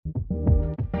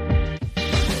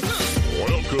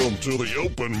Welcome to the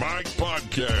Open Mic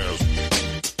Podcast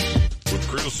with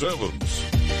Chris Evans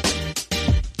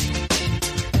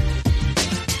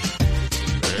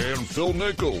and Phil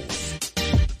Nichols,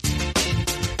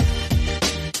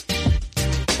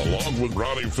 along with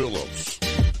Ronnie Phillips.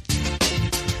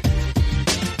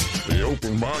 The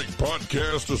Open Mic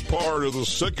Podcast is part of the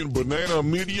Second Banana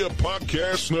Media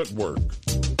Podcast Network.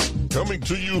 Coming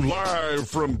to you live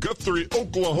from Guthrie,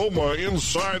 Oklahoma,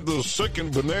 inside the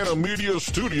Second Banana Media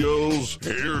Studios,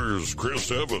 here's Chris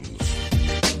Evans.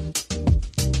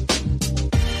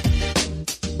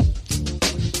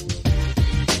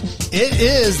 It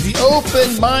is the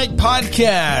Open Mic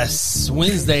Podcast,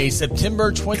 Wednesday,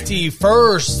 September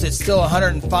 21st. It's still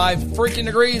 105 freaking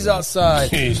degrees outside.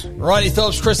 Jeez. Ronnie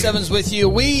Phillips, Chris Evans with you.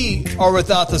 We are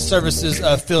without the services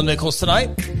of Phil Nichols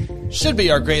tonight. Should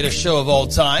be our greatest show of all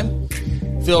time.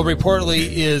 Phil reportedly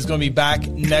is going to be back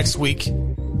next week.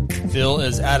 Phil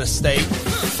is out of state.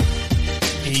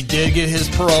 He did get his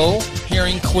parole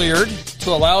hearing cleared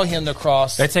to allow him to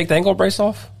cross. Did I take the ankle brace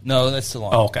off? No, that's still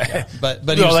on. Oh, okay. Yeah. But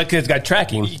no, that kid's got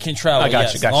tracking. He can travel. I got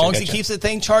yes. you. As long as he keeps the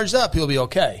thing charged up, he'll be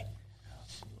okay.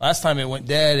 Last time it went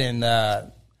dead,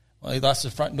 and he lost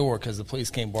his front door because the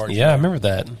police came barging. Yeah, I remember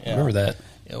that. Yeah. I remember that.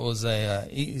 It was a.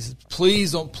 He said,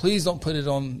 please don't put it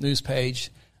on news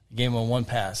page. I gave him a one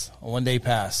day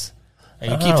pass.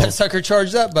 And you keep that sucker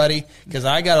charged up, buddy, because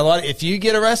I got a lot. If you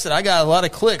get arrested, I got a lot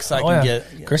of clicks I can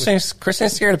get. Chris ain't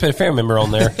scared to put a family member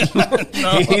on there.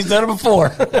 He's done it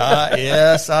before.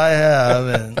 Yes, I have.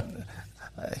 And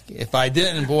if I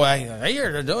didn't, boy, hey,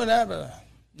 you're doing that, but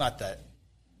not that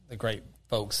the great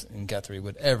folks in Guthrie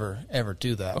would ever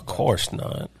do that. Of course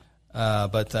not.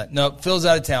 But no, Phil's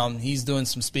out of town. He's doing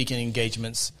some speaking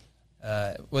engagements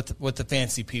with the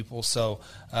fancy people. So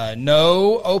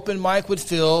no open mic with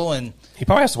Phil, and he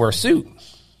probably has to wear a suit.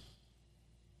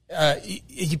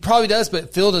 He probably does,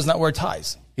 but Phil does not wear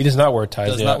ties. He does not wear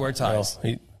ties. Does not wear ties.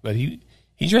 No, he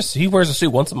wears a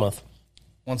suit once a month.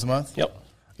 Once a month. Yep.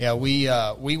 Yeah,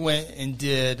 we went and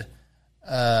did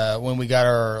when we got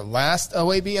our last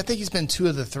OAB. I think he's been 2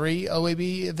 of the 3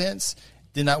 OAB events.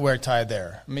 Did not wear a tie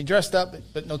there. I mean, dressed up,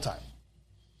 but no tie.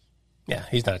 Yeah,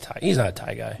 he's not a tie. He's not a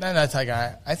tie guy. Not a tie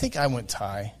guy. I think I went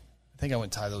tie.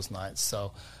 Those nights.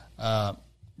 So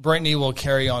Brittany will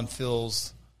carry on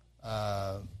Phil's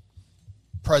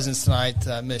presence tonight.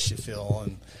 Miss you, Phil.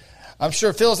 And I'm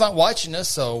sure Phil's not watching us,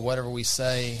 so whatever we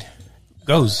say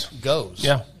goes.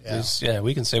 Yeah.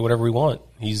 We can say whatever we want.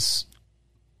 He's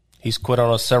quit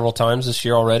on us several times this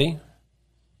year already.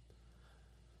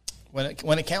 When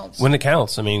it counts. When it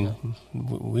counts. I mean,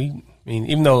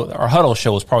 even though our huddle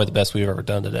show was probably the best we've ever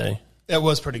done today. It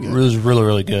was pretty good. It was really,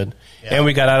 really good. Yeah. And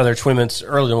we got out of there 20 minutes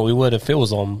earlier than what we would if Phil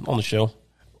was on the show.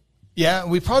 Yeah,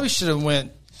 we probably should have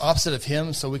went opposite of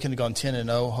him, so we could have gone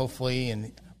 10-0,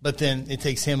 hopefully. But then it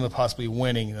takes him to possibly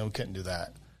winning, and we couldn't do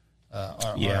that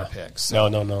on our picks. So.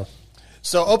 No.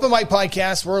 So Open Mic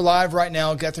Podcast, we're live right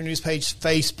now. Guthrie News Page,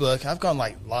 Facebook. I've gone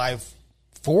live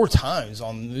 4 times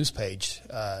on the news page,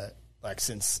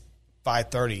 since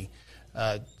 5:30,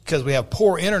 because we have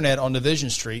poor internet on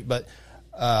Division Street. But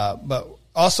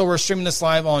also we're streaming this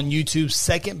live on YouTube,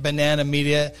 Second Banana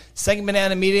Media. Second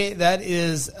Banana Media, that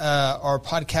is our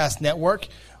podcast network.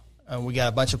 We got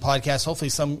a bunch of podcasts, hopefully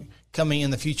some coming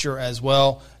in the future as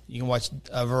well. You can watch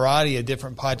a variety of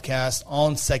different podcasts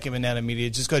on Second Banana Media.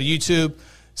 Just go to YouTube,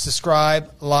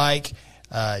 subscribe, like.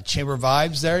 Chamber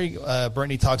Vibes there.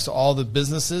 Brittany talks to all the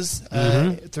businesses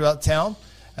throughout town.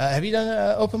 Have you done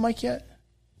an open mic yet?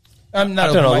 I've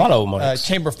done a lot of open mics.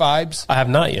 Chamber Vibes. I have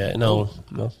not yet. No.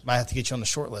 Might have to get you on the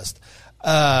short list.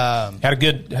 Had a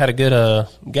good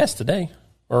guest today,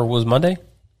 or was Monday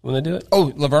when they do it?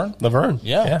 Oh, Laverne.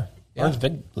 Yeah.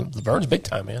 Laverne's big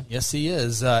time, man. Yes, he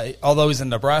is. Although he's a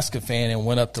Nebraska fan and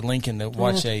went up to Lincoln to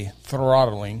watch a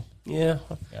throttling. Yeah,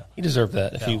 he deserved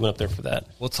that if he went up there for that.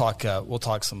 We'll talk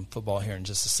some football here in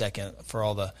just a second for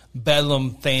all the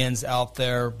Bedlam fans out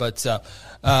there. But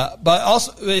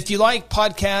also, if you like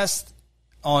podcasts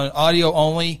on audio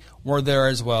only, we're there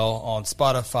as well on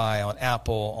Spotify, on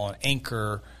Apple, on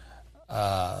Anchor.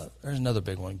 There's another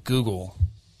big one, Google.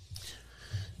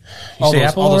 You say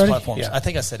Apple all those already? platforms. Yeah. I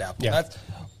think I said Apple. Yeah.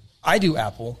 I do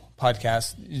Apple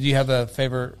podcasts. Do you have a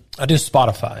favorite? I do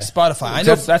Spotify. I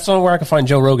know that's the one where I can find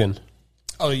Joe Rogan.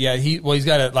 Oh yeah, he's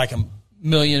got a $1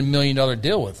 million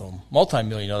deal with them,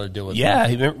 multi-million-dollar deal with them. Yeah,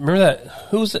 remember that?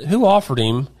 Who offered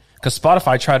him? Because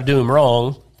Spotify tried to do him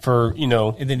wrong for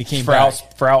and then he came back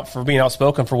for being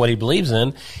outspoken for what he believes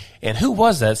in. And who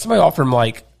was that? Somebody offered him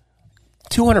like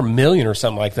 $200 million or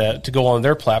something like that to go on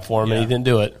their platform, and he didn't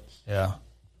do it. Yeah,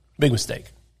 big mistake.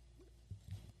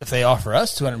 If they offer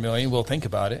us $200 million, we'll think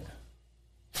about it.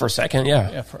 For a second,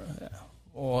 yeah. Yeah,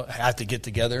 we'll have to get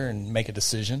together and make a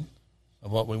decision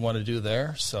of what we want to do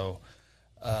there. So,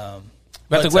 we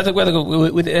have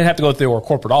to go through our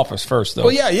corporate office first, though.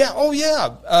 Oh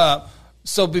yeah.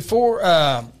 So before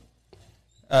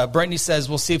Brittany says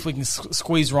we'll see if we can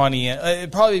squeeze Ronnie in.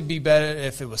 It'd probably be better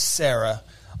if it was Sarah.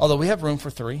 Although we have room for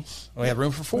 3, we have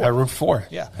room for 4. We have room for 4.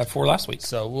 Yeah, had 4 last week.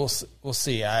 So we'll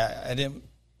see. I didn't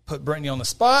put Brittany on the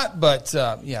spot, but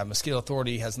Mosquito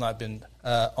Authority has not been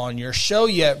on your show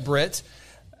yet, Britt.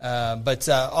 But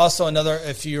also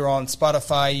if you're on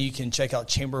Spotify, you can check out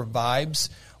Chamber of Vibes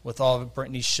with all of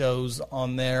Brittany's shows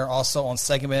on there. Also on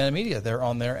Second Banana Media, they're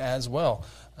on there as well.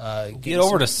 Get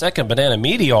over to Second Banana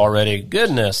Media already.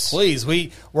 Goodness. Please.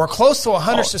 We're close to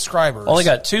 100 subscribers. Only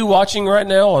got 2 watching right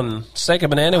now on Second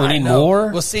Banana. We need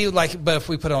more. We'll see, but if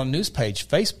we put it on news page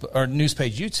Facebook or news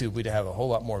page YouTube, we'd have a whole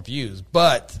lot more views.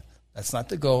 But that's not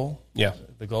the goal. Yeah.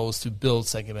 The goal is to build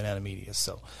Second Banana Media.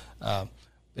 So, but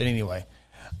anyway.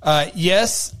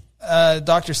 Yes,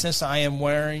 Dr. Simpson, I am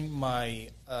wearing my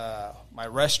my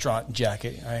restaurant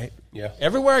jacket.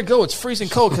 Everywhere I go, it's freezing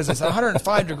cold because it's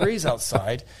 105 degrees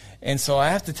outside, and so I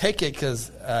have to take it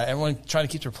because everyone's trying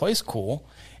to keep their place cool,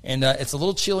 and it's a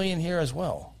little chilly in here as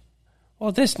well.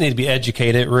 Well, this need to be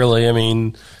educated, really. I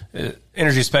mean,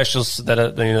 energy specialist,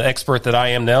 the expert that I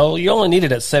am now, you only need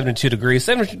it at 72 degrees.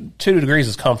 72 degrees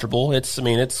is comfortable. It's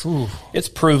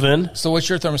proven. So what's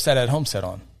your thermostat at home set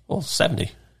on? Well,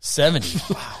 70. 70.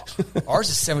 Wow. Ours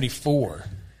is 74.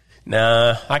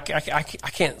 Nah, I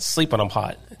can't sleep when I'm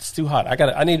hot. It's too hot.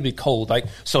 I need to be cold.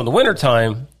 So in the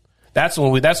wintertime, that's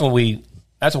when we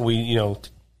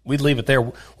we'd leave it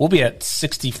there. We'll be at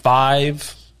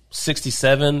 65,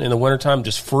 67 in the wintertime,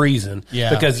 just freezing. Yeah.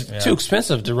 Because it's too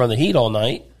expensive to run the heat all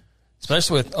night.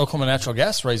 Especially with Oklahoma Natural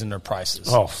Gas raising their prices.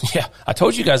 Oh, yeah. I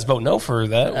told you guys vote no for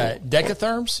that.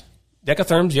 Decatherms?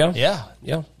 Decatherms, yeah.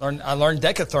 I learned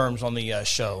decatherms on the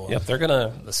show. Yep, they're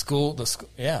gonna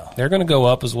they're gonna go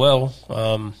up as well.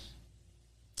 I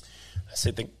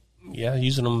say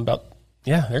using them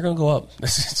they're gonna go up.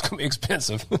 It's gonna be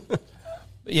expensive.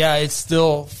 Yeah, it's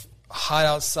still hot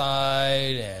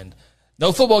outside and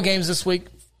no football games this week.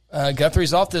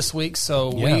 Guthrie's off this week, so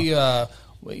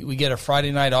we get a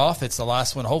Friday night off. It's the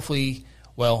last one. Hopefully,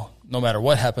 no matter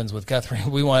what happens with Guthrie,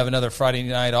 we won't have another Friday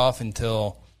night off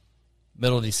until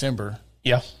middle of December.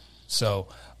 Yeah. So,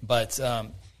 but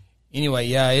anyway,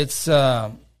 it's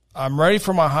I'm ready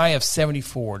for my high of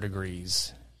 74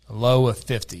 degrees, a low of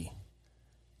 50.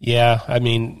 Yeah, I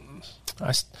mean,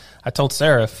 I told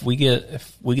Sarah if we get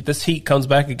this heat comes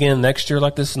back again next year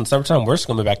like this in summertime, we're just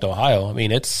going to be back to Ohio. I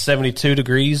mean, it's 72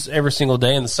 degrees every single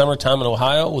day in the summertime in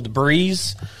Ohio with the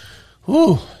breeze.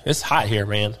 Whew, it's hot here,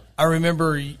 man. I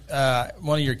remember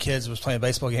one of your kids was playing a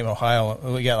baseball game in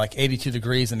Ohio. We got like 82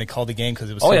 degrees, and they called the game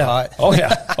because it was hot. Oh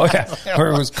yeah. Where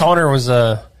it was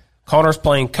Connor's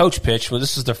playing coach pitch. Well,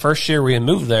 this is the first year we had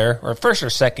moved there, or first or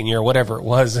second year, whatever it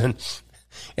was, and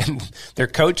their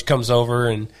coach comes over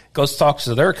and goes talks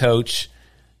to their coach,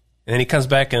 and then he comes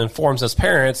back and informs us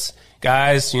parents,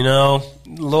 guys, a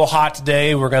little hot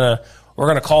today. We're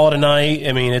gonna call it a night.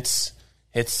 I mean, it's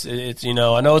I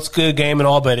know it's a good game and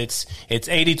all, but it's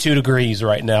 82 degrees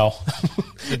right now.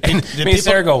 Me and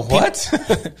Sarah go,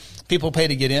 what? People pay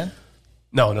to get in?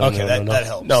 No. Okay, that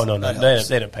helps. No. They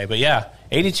didn't pay. But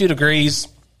 82 degrees,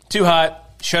 too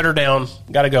hot, shut her down,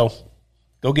 got to go.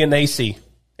 Go get an AC.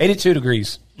 82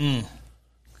 degrees. Ain't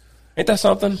that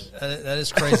something? That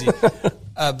is crazy.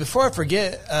 Before I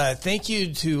forget, thank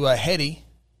you to Hetty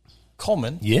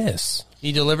Coleman. Yes.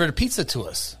 He delivered a pizza to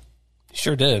us.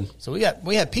 Sure did. So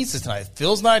we had pizza tonight.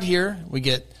 Phil's not here. We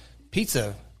get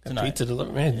pizza tonight. Pizza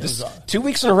delivered. Man, this 2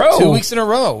 weeks in a row. 2 weeks in a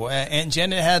row. And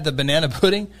Janet had the banana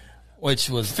pudding, which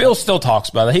was... Phil still talks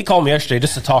about it. He called me yesterday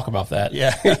just to talk about that.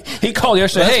 Yeah. He called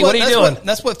yesterday. Hey, what are you doing?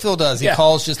 That's what Phil does. He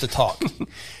calls just to talk.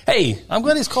 Hey. I'm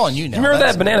glad he's calling you now. You remember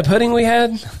that banana pudding we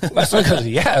had last week?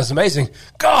 Yeah, it was amazing.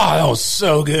 God, that was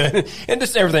so good. And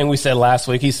just everything we said last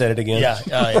week, he said it again.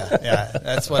 Yeah.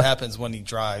 That's what happens when he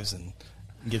drives and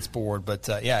gets bored. But,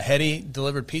 Hetty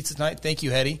delivered pizza tonight. Thank you,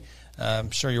 Hetty.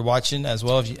 I'm sure you're watching as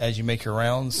well as you make your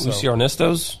rounds. So. Lucy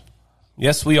Ernesto's?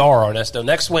 Yes, we are, Ernesto.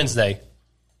 Next Wednesday.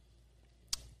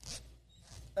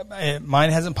 Mine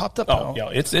hasn't popped up. Oh, yeah,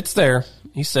 it's there.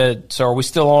 He said, so are we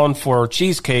still on for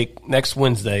cheesecake next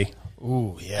Wednesday?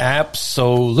 Ooh, yeah.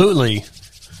 Absolutely.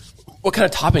 What kind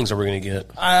of toppings are we going to get?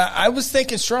 I was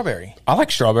thinking strawberry. I like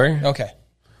strawberry. Okay.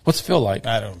 What's it feel like?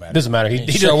 I don't matter. Doesn't matter.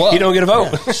 He don't get a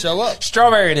vote. Yeah, show up.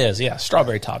 Strawberry it is. Yeah,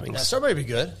 strawberry toppings. Strawberry would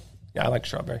be good. Yeah, I like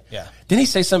strawberry. Yeah. Didn't he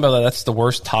say something about that's the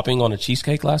worst topping on a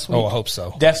cheesecake last week? Oh, I hope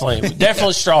so.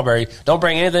 Definitely strawberry. Don't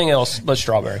bring anything else but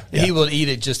strawberry. Yeah. He will eat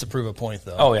it just to prove a point,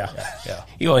 though. Oh, yeah. Yeah.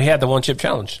 He had the one chip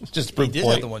challenge just to prove He a did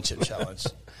point. have the one chip challenge.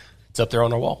 It's up there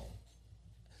on our wall.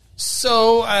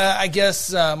 So I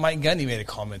guess Mike Gundy made a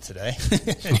comment today.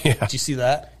 Yeah. Did you see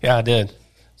that? Yeah, I did.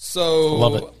 So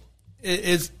Love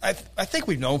it. I think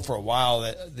we've known for a while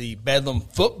that the Bedlam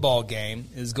football game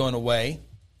is going away,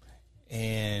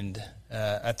 and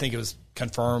I think it was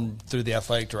confirmed through the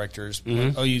athletic directors.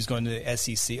 Mm-hmm. OU's going to the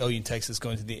SEC. OU and Texas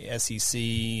going to the SEC,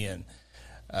 and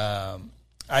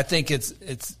I think it's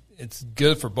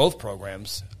good for both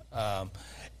programs.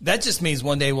 That just means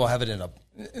one day we'll have it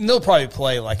and they'll probably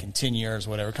play like in 10 years,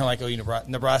 whatever. Kind of like OU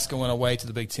Nebraska went away to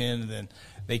the Big Ten, and then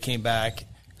they came back.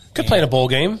 Could play in a bowl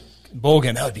game. Bowl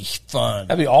game, that would be fun.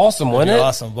 That'd be awesome, wouldn't it?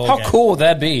 Awesome. Bowl How game. cool would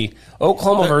that be?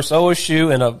 Oklahoma versus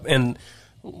OSU and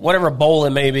whatever bowl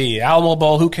it may be, Alamo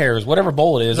Bowl, who cares? Whatever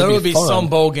bowl it is, There it'd would be fun. some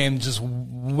bowl game just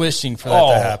wishing for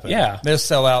that to happen. Yeah. They'll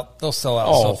sell out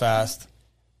so fast.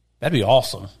 That'd be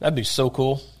awesome. That'd be so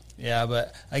cool. Yeah,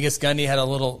 but I guess Gundy had a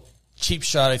little cheap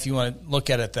shot, if you want to look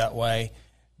at it that way,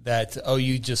 that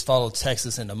OU just followed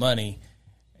Texas into money.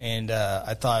 And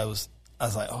I was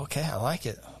like, okay, I like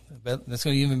it. That's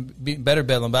going to even be better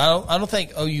Bedlam. But I don't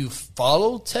think OU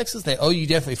followed Texas. OU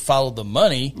definitely followed the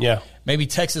money. Yeah. Maybe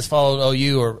Texas followed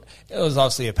OU, or it was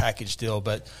obviously a package deal.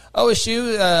 But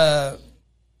OSU,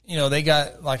 they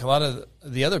got, like a lot of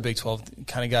the other Big 12,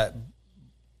 kind of got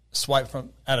swiped from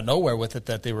out of nowhere with it,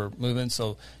 that they were moving.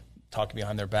 So talking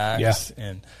behind their backs. Yeah.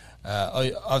 And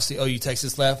obviously OU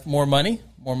Texas left more money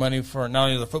for not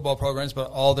only the football programs,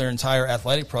 but all their entire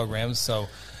athletic programs. So,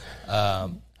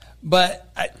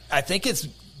 but I think it's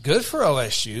good for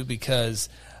OSU because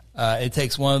it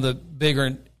takes one of the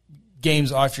bigger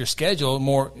games off your schedule.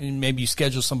 Maybe you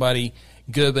schedule somebody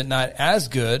good but not as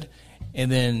good,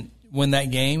 and then win that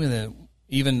game, and then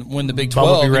even win the Big 12.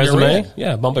 Bump up your resume.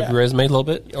 Yeah, bump up your resume a little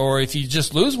bit. Or if you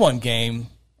just lose one game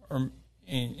or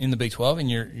in the Big 12, and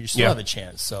you still have a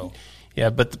chance. So, yeah,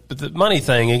 but the money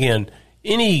thing, again,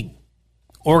 any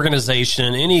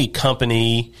organization, any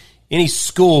company, any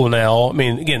school now, I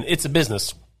mean, again, it's a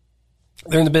business.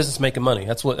 They're in the business of making money.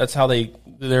 That's how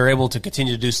they're able to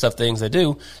continue to do things they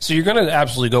do. So you're going to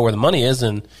absolutely go where the money is,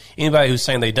 and anybody who's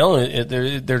saying they don't,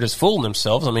 they're just fooling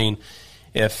themselves. I mean,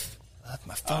 if I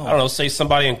don't know, say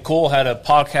somebody in Cool had a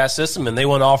podcast system and they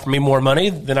want to offer me more money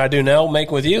than I do now,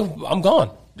 make with you, I'm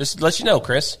gone. Just to let you know,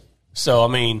 Chris. So I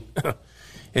mean,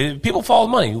 people follow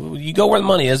money. You go where the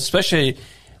money is, especially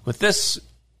with this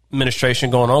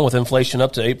administration going on with inflation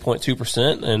up to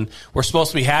 8.2%, and we're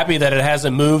supposed to be happy that it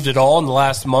hasn't moved at all in the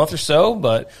last month or so.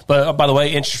 But by the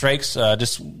way, interest rates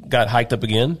just got hiked up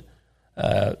again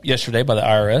yesterday by the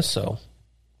IRS. So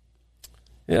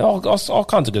yeah, all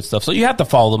kinds of good stuff. So you have to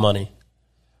follow the money.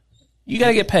 You got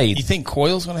to get paid. you think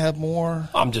Coyle's going to have more?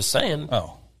 I'm just saying.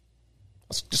 Oh,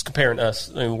 Just comparing us.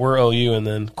 I mean, we're OU, and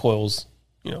then Coyle's,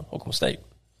 Oklahoma State.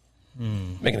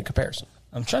 Making a comparison.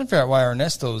 I'm trying to figure out why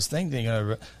Ernesto was thinking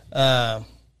of it.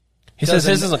 He says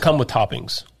his doesn't come with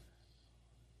toppings.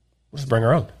 We'll just bring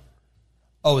our own.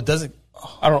 Oh, it doesn't.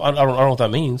 I don't know what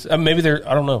that means. Maybe they're.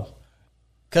 I don't know.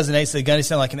 Cousin Nate said Gundy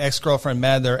sounded like an ex-girlfriend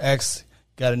mad their ex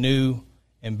got a new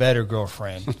and better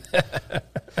girlfriend.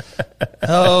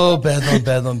 Oh,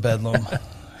 Bedlam.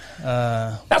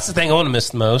 That's the thing I want to miss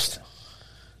the most.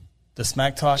 The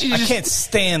smack talk? I can't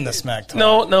stand the smack talk.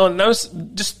 No,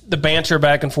 just the banter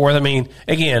back and forth. I mean,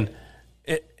 again,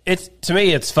 it's to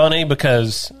me it's funny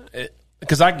because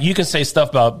you can say stuff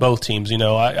about both teams.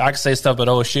 I can say stuff about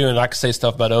OSU and I can say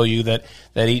stuff about OU that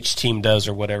each team does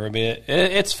or whatever. I mean,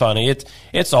 it's funny.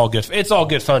 It's all good. It's all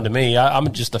good fun to me.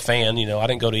 I'm just a fan. I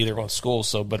didn't go to either one's school,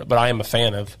 so but I am a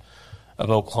fan of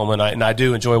Oklahoma, and I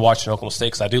do enjoy watching Oklahoma State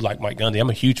because I do like Mike Gundy.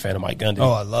 I'm a huge fan of Mike Gundy. Oh,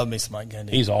 I love me some Mike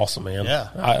Gundy. He's awesome, man.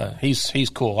 Yeah. He's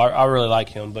cool. I really like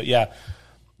him. But yeah,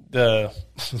 the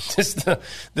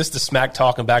smack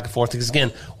talking back and forth. Because again,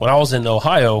 when I was in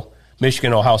Ohio,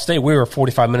 Michigan, Ohio State, we were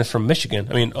 45 minutes from Michigan.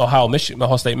 I mean, Ohio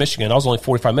State, Michigan. I was only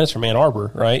 45 minutes from Ann Arbor,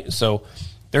 right? So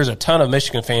there's a ton of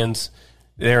Michigan fans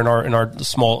there in our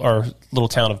little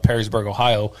town of Perrysburg,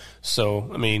 Ohio. So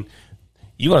I mean,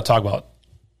 you want to talk about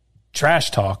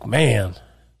trash talk, man.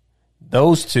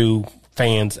 Those two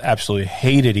fans absolutely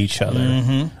hated each other.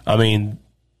 Mm-hmm. I mean,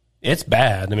 it's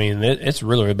bad. I mean, it's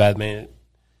really, really bad, man.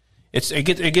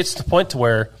 It gets to the point to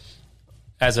where,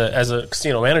 as a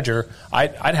casino manager,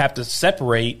 I'd have to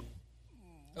separate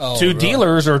really?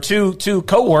 dealers or two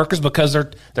co-workers because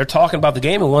they're talking about the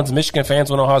game, and one's a Michigan fan,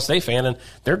 one's an Ohio State fan, and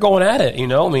they're going at it.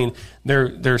 I mean,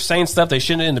 they're saying stuff they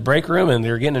shouldn't in the break room, and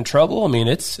they're getting in trouble. I mean,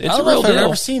 it's I don't a know real if I've deal.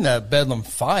 ever seen a Bedlam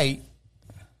fight.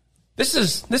 This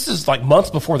is like months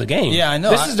before the game. Yeah, I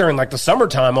know. This is during like the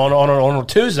summertime on a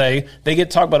Tuesday. They get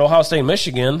to talk about Ohio State and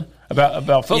Michigan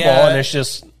about football, Yeah. and it's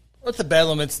just What's the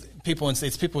Bedlam? It's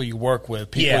people you work with,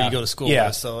 people Yeah. you go to school Yeah.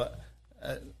 with. So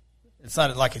it's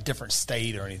not like a different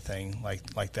state or anything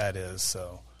like that is.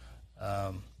 So,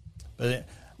 but a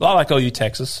lot like OU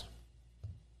Texas.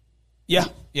 yeah.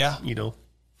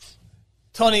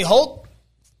 Tony Holt,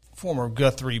 former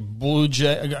Guthrie Blue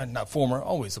Jay, not former,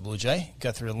 always a Blue Jay,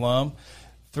 Guthrie alum.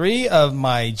 3 of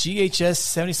my GHS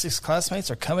 76 classmates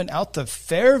are coming out to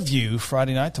Fairview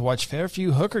Friday night to watch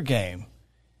Fairview Hooker game.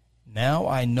 Now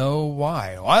I know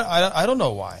why. I don't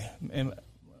know why.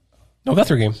 No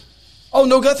Guthrie game. Oh,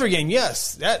 no Guthrie game.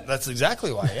 Yes, that's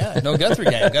exactly why. Yeah, no Guthrie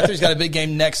game. Guthrie's got a big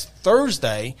game next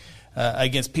Thursday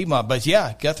against Piedmont. But,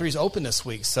 yeah, Guthrie's open this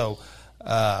week. So,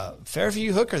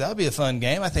 Fairview Hooker, that would be a fun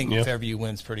game. I think Fairview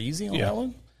wins pretty easy on that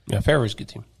one. Yeah, Fairview's a good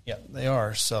team. Yeah, they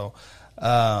are. So,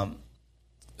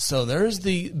 so there's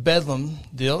the Bedlam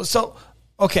deal. So,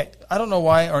 okay, I don't know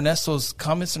why Ernesto's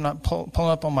comments are not pulling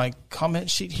up on my comment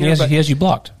sheet here. He has you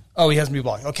blocked. Oh, he has me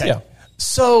blocked. Okay. Yeah.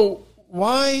 So,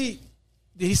 why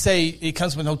did he say it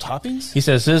comes with no toppings? He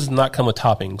says this does not come with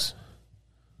toppings.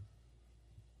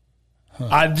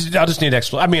 I just need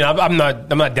explanation. I mean, I'm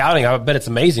not doubting. I bet it's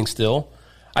amazing still.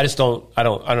 I just don't. I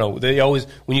don't know. They always,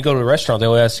 when you go to a restaurant, they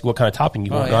always ask you what kind of topping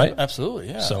you want, yeah, right? Absolutely.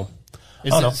 Yeah. So,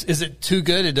 is it too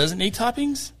good? It doesn't need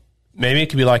toppings. maybe it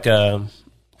could be like a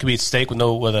steak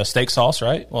with a steak sauce,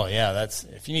 right? Well, yeah. That's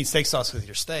if you need steak sauce with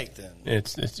your steak, then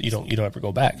It's you don't ever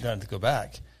go back. you don't have to go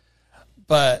back.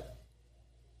 But,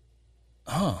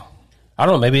 I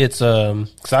don't know. Maybe it's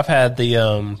because I've had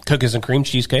the cookies and cream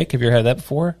cheesecake. Have you ever had that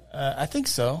before? I think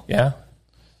so. Yeah,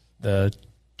 the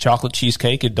chocolate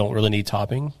cheesecake. It don't really need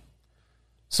topping.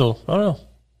 So I don't know.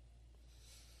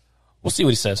 We'll see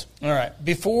what he says. All right.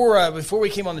 Before we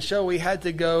came on the show, we had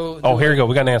to go. Oh, here we go.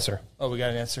 We got an answer. Oh, we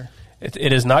got an answer.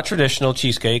 It is not traditional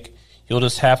cheesecake. You'll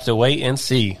just have to wait and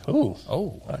see. Ooh.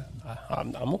 Oh.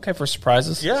 I'm okay for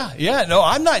surprises. Yeah. No,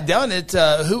 I'm not down it.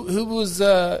 Who was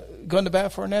going to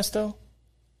bat for Ernesto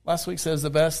last week? Says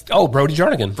the best. Oh, Brody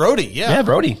Jernigan. Brody. Yeah. Yeah,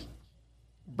 Brody.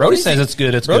 Brody says it's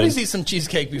good. It's Brody's good. eaten some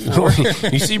cheesecake before.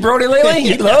 You see Brody lately?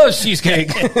 He loves cheesecake.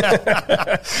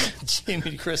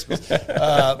 Jimmy Christmas.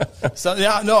 I'll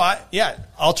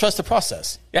trust the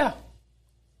process. Yeah.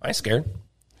 I ain't scared.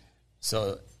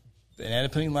 So, banana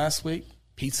pudding last week,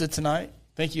 pizza tonight.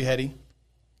 Thank you, Hetty.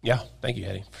 Yeah. Thank you,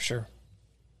 Eddie, for sure.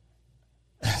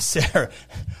 Sarah,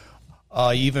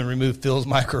 you even removed Phil's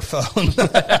microphone.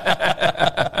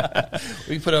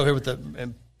 We put it over here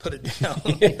and put it down.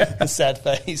 A sad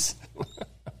face.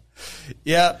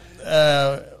 Yeah,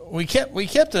 we kept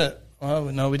it. Well,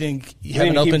 no, we didn't have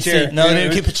an open seat. No, we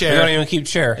didn't keep a chair. We don't even keep a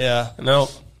chair. Yeah. No,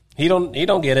 he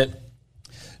don't get it.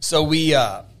 So we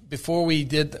before we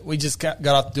just got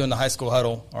off doing the high school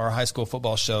huddle, our high school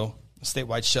football show,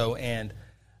 statewide show, and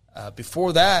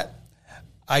before that,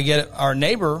 I get our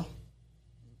neighbor.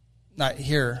 Not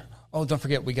here. Oh, don't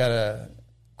forget, we got a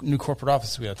new corporate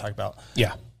office we got to talk about.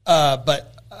 Yeah.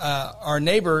 But our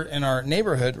neighbor in our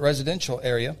neighborhood, residential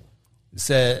area,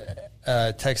 said,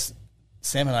 text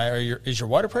Sam and I, is your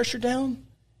water pressure down?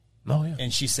 Oh, yeah.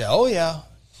 And she said, oh, yeah.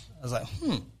 I was like,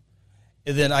 And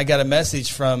then I got a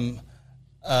message from,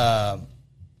 I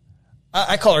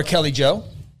call her Kelly Jo.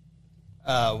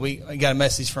 I got a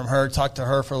message from her, talked to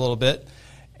her for a little bit,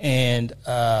 and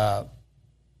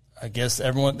I guess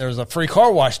there was a free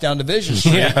car wash down Division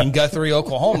Street in Guthrie,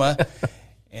 Oklahoma,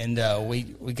 and we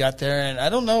got there, and I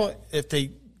don't know if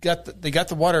they got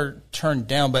the water turned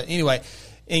down, but anyway,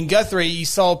 in Guthrie, you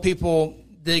saw people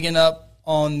digging up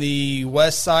on the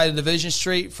west side of Division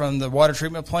Street from the water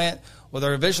treatment plant. Well,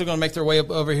 they're eventually going to make their way up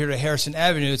over here to Harrison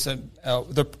Avenue.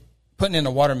 They're putting in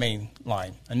a water main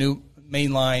line, a new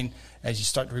main line, as you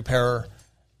start to repair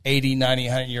 80, 90,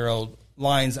 100-year-old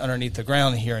lines underneath the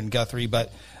ground here in Guthrie.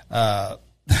 But the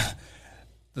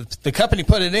company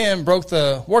put it in, broke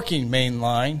the working main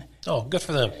line. Oh, good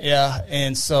for them. Yeah,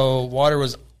 and so water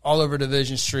was all over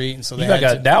Division Street, and so they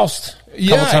got doused a couple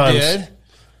couple times. times. I did.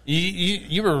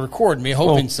 You were recording me,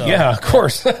 hoping so. Yeah, of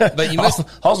course. But you missed.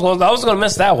 I was going to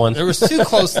miss that one. There was two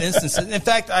close instances. In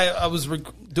fact, I was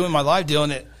doing my live deal,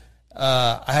 and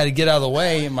I had to get out of the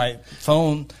way, and my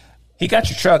phone. He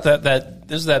got your truck.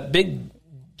 That big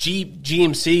Jeep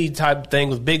GMC type thing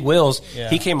with big wheels.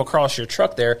 Yeah. He came across your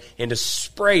truck there and just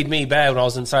sprayed me bad when I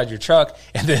was inside your truck.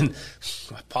 And then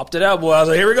I popped it out, boy. I was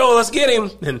like, here we go, let's get him.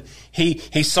 And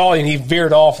he saw you and he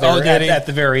veered off there at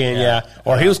the very end, yeah.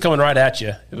 Or he was coming right at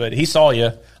you, but he saw you.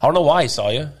 I don't know why he saw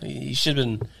you. He should have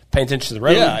been paying attention to the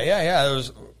road. Yeah.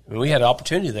 We had an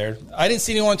opportunity there. I didn't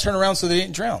see anyone turn around so they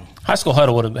didn't drown. High school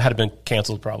huddle would have had been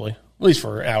canceled probably, at least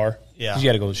for an hour. Yeah, you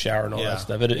got to go to the shower and all that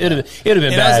stuff. It'd have been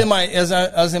and bad.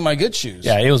 I was in my good shoes.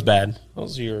 Yeah, it was bad.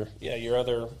 Those are your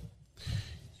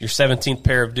 17th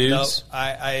pair of dudes. No,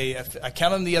 I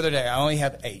counted them the other day. I only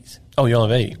have 8. Oh, you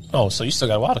only have 8. Oh, so you still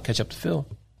got a while to catch up to Phil.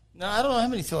 No, I don't know how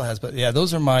many Phil has, but yeah,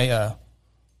 those are my.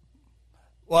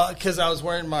 Well, because I was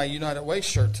wearing my United Way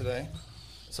shirt today,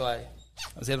 so I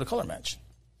was able to color match.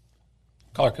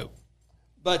 Collar code.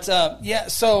 But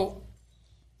so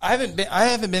I haven't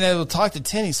been able to talk to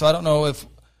Tenny, so I don't know if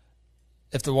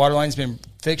the water line's been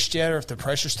fixed yet or if the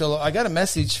pressure's still low. I got a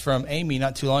message from Amy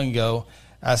not too long ago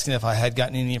asking if I had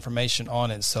gotten any information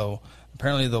on it. So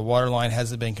apparently the water line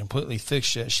hasn't been completely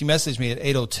fixed yet. She messaged me at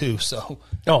 8:02. So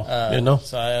didn't know.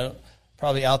 So I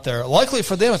probably out there. Luckily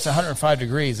for them, it's 105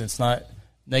 degrees. It's not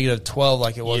negative 12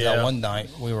 like it was that one night.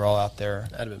 We were all out there.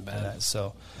 That'd have been bad.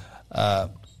 So.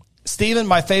 Steven,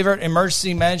 my favorite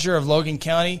emergency manager of Logan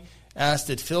County, asked,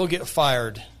 did Phil get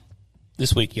fired?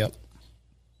 This week, yep.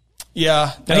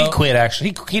 Yeah. No, he quit,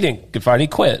 actually. He didn't get fired. He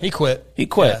quit. He quit.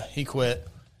 Yeah, he quit.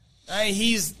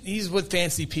 He's with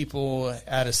fancy people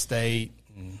out of state.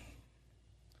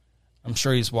 I'm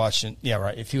sure he's watching. Yeah,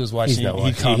 right. If he was watching,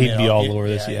 he'd be all over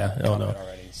this. Yeah. I don't know.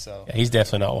 Already, so. Yeah, he's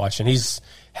definitely not watching. He's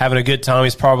having a good time.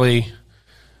 He's probably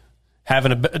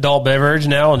having an adult beverage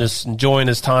now and just enjoying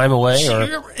his time away.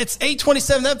 It's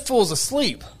 8:27. That fool's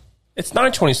asleep. It's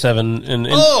 9:27, and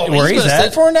where he's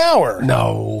at for an hour.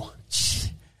 No,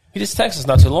 he just texted us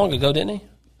not too long ago, didn't he?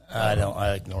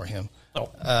 I ignore him.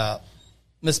 Oh,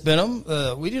 Miss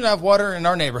Benham, we do not have water in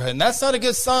our neighborhood, and that's not a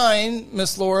good sign,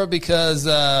 Miss Laura, because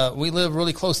we live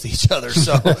really close to each other.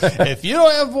 So if you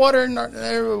don't have water in our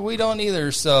neighborhood, we don't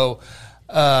either. So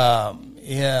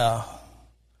yeah.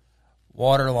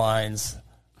 Water lines,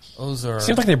 those are.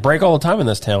 Seems like they break all the time in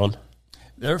this town.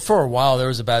 There for a while, there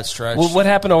was a bad stretch. Well, what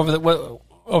happened over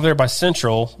there by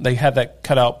Central? They had that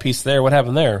cutout piece there. What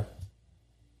happened there?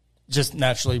 Just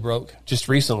naturally broke. Just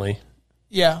recently.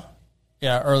 Yeah.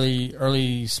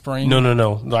 Early spring.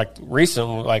 No. Like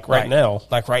recent, like right now.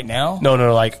 Like right now?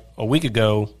 No. Like a week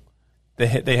ago, they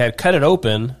had cut it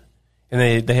open,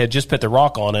 and they had just put the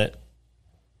rock on it.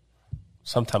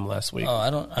 Sometime last week.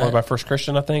 Or by First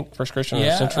Christian, I think. First Christian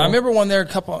or Central. I remember one there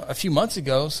a few months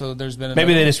ago, so there's been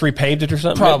maybe they just repaved it or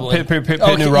something? Probably.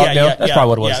 Put new rock down? That's probably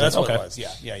what it was. Yeah, that's what it was.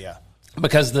 Yeah.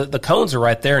 Because the cones are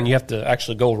right there, and you have to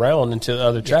actually go around into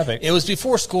other traffic. It was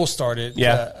before school started.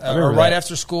 Yeah. Or right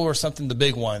after school or something, the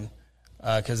big one,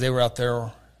 because they were out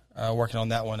there working on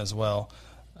that one as well.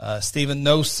 Stephen,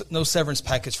 no severance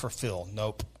package for Phil.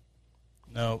 Nope.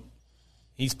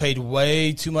 He's paid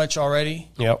way too much already.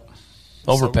 Yep.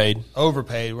 Overpaid.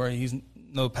 Where he's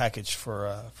no package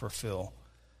for Phil.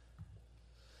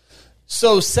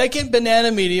 So Second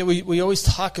Banana Media, we always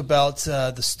talk about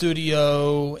the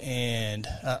studio and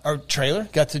our trailer.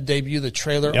 Got to debut the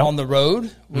trailer on the road.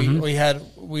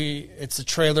 It's a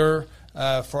trailer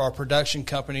for our production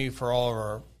company for all of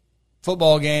our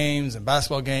football games and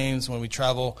basketball games. When we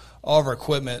travel, all of our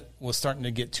equipment was starting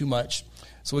to get too much.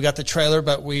 So we got the trailer,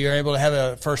 but we are able to have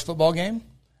a first football game.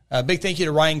 Big thank you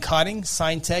to Ryan Cotting,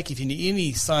 Sign Tech. If you need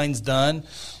any signs done,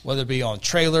 whether it be on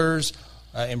trailers,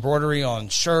 embroidery on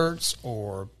shirts,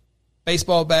 or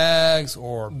baseball bags,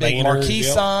 or big banners, marquee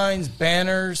signs,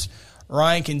 banners,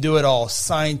 Ryan can do it all.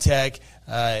 Sign Tech.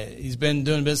 He's been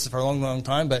doing business for a long, long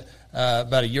time, but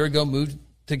about a year ago moved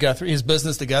to Guthrie, his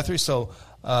business to Guthrie. So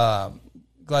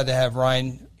glad to have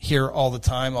Ryan here all the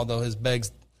time, although his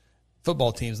Beggs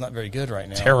football team is not very good right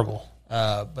now. Terrible.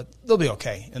 But they'll be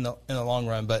okay in the long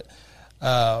run. But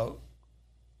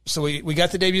so we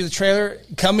got the debut of the trailer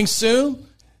coming soon.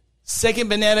 Second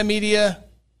Banana Media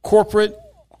corporate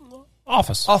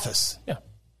office. Yeah,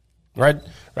 right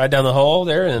down the hall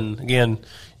there. And again,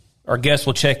 our guests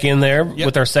will check in there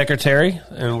with our secretary,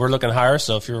 and we're looking to hire.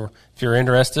 So if you're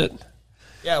interested,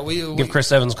 give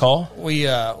Chris Evans a call.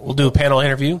 We'll do a panel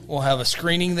interview. We'll have a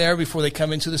screening there before they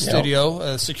come into the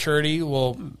studio. Security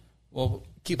will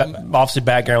keep them. Obviously,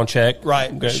 background check.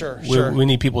 Right, sure. We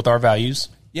need people with our values.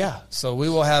 Yeah, so we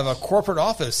will have a corporate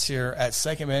office here at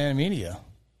Second Banana Media.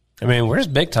 I mean, we're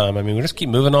just big time. I mean, we just keep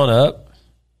moving on up.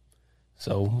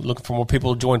 So looking for more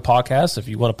people to join podcasts. If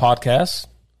you want a podcast,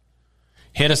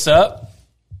 hit us up.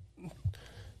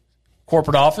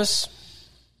 Corporate office.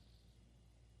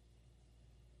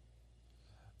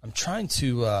 I'm trying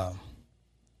to.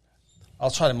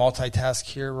 I'll try to multitask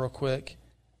here real quick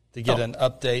to get an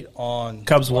update on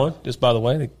Cubs won. Just by the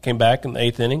way, they came back in the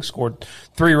 8th inning, scored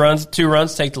 2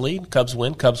 runs, take the lead. Cubs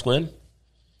win.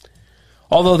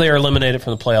 Although they are eliminated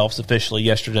from the playoffs officially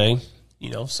yesterday,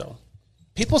 so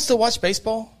people still watch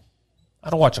baseball. I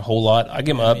don't watch a whole lot. I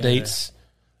get my updates,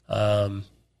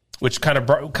 which kind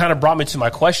of brought me to my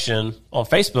question on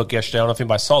Facebook yesterday. I don't know if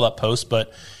anybody saw that post,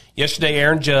 but yesterday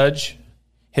Aaron Judge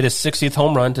hit his 60th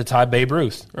home run to tie Babe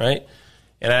Ruth, right?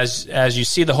 And as you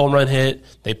see the home run hit,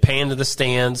 they pan to the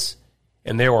stands,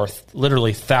 and there were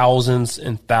literally thousands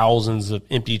and thousands of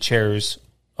empty chairs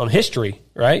on history,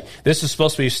 right? This is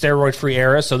supposed to be a steroid-free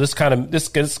era, so this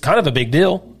is kind of a big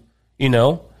deal,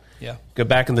 Yeah. Go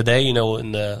back in the day, in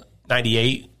the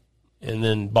 98, and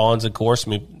then Bonds, of course. I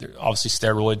mean, obviously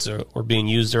steroids were being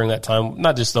used during that time.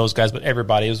 Not just those guys, but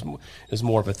everybody. It was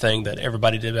more of a thing that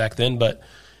everybody did back then. But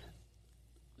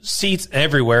seats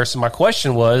everywhere. So my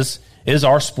question was, is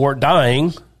our sport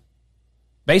dying,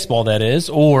 baseball that is,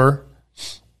 or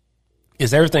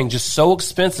is everything just so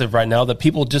expensive right now that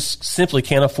people just simply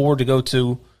can't afford to go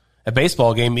to a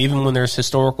baseball game, even when there's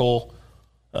historical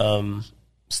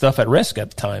stuff at risk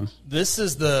at the time? This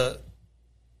is the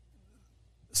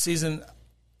season,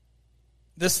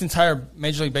 this entire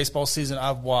Major League Baseball season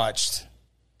I've watched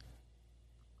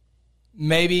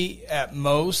maybe at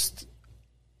most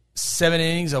 7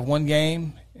 innings of one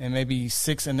game and maybe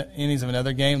 6 innings of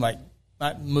another game, like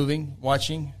not moving,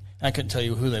 watching. I couldn't tell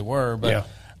you who they were, but yeah.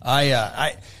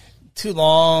 I too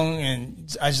long,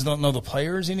 and I just don't know the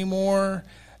players anymore.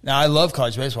 Now, I love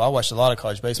college baseball. I watched a lot of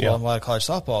college baseball and a lot of college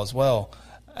softball as well.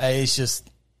 It's just,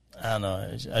 I don't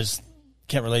know. I just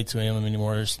can't relate to them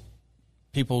anymore. There's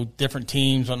people, different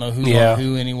teams, don't know who's on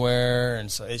who anywhere,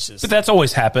 and so it's just. But that's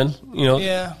always happened,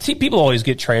 Yeah. People always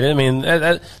get traded. I mean,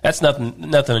 that's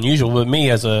nothing unusual. But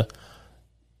me as a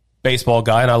baseball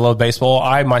guy, and I love baseball,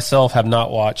 I myself have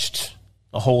not watched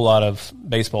a whole lot of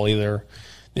baseball either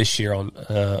this year on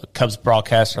Cubs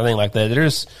broadcast or anything like that.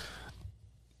 There's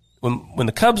when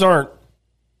the Cubs aren't.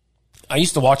 I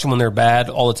used to watch them when they're bad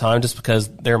all the time, just because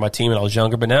they're my team and I was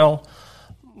younger. But now,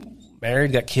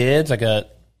 married, got kids, I got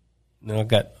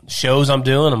shows I'm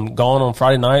doing. I'm gone on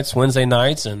Friday nights, Wednesday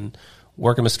nights, and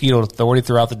working Mosquito Authority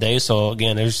throughout the day. So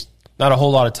again, there's not a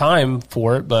whole lot of time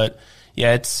for it. But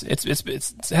yeah, it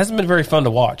hasn't been very fun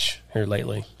to watch here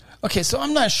lately. Okay, so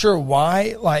I'm not sure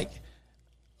why. Like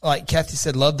Kathy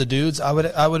said, love the dudes. I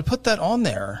would put that on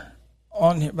there,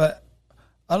 but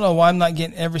I don't know why I'm not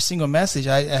getting every single message.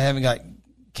 I haven't got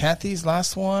Kathy's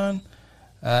last one.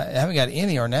 I haven't got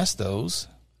any Ernesto's.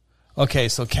 Okay,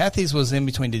 so Kathy's was in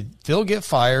between. Did Phil get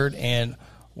fired and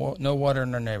no water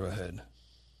in our neighborhood?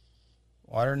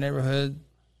 Water neighborhood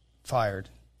fired.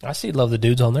 I see love the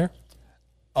dudes on there.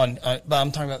 But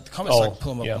I'm talking about the comments. So I can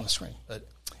pull them up on the screen. But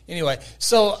anyway,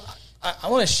 so I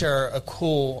want to share a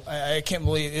cool. I can't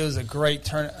believe it was a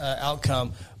great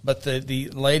outcome. But the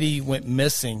lady went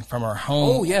missing from her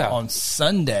home on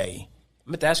Sunday. I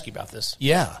meant to ask you about this.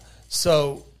 Yeah.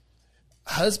 So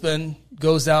husband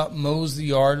goes out, mows the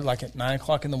yard like at 9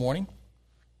 o'clock in the morning.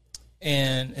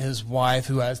 And his wife,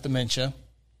 who has dementia,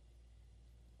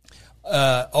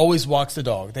 always walks the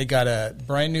dog. They got a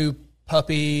brand new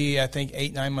puppy, I think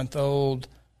 8-9 month old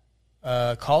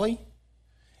collie.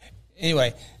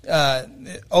 Anyway,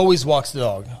 always walks the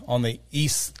dog on the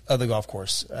east of the golf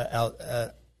course out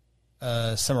at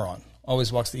Cimarron.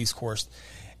 Always walks the east course.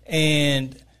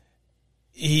 And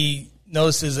he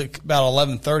notices at about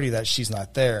 11:30 that she's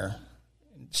not there.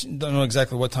 She don't know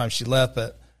exactly what time she left,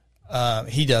 but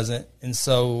he doesn't. And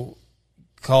so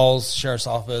calls sheriff's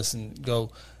office and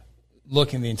go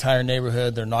look in the entire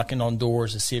neighborhood. They're knocking on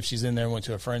doors to see if she's in there. Went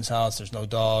to a friend's house. There's no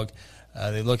dog.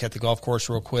 They look at the golf course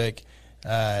real quick.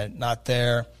 Not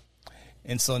there.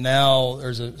 And so now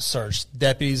there's a search.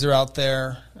 Deputies are out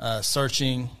there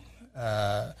searching.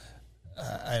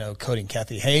 I know Cody and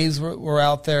Kathy Hayes were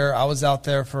out there. I was out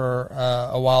there for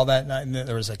a while that night. And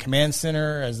there was a command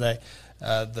center as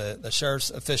the sheriff's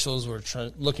officials were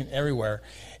looking everywhere.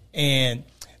 And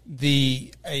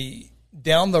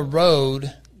down the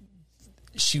road,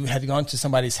 she had gone to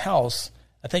somebody's house,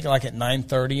 I think like at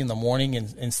 9:30 in the morning,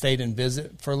 and stayed and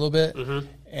visit for a little bit. Mm-hmm.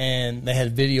 And they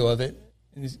had video of it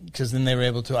because then they were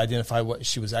able to identify what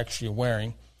she was actually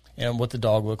wearing and what the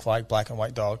dog looked like, black and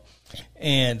white dog.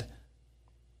 And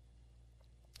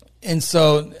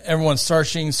so everyone's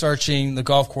searching the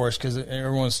golf course because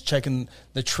everyone's checking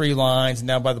the tree lines and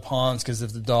down by the ponds because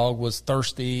if the dog was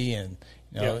thirsty and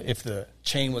if the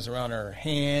chain was around her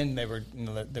hand, they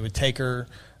would take her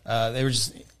They were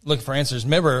just looking for answers.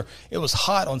 Remember, it was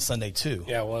hot on Sunday too.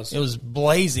 Yeah, it was. It was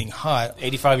blazing hot.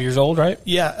 85 years old, right?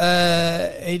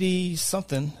 Yeah, 80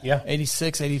 something. Yeah.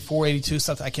 86, 84, 82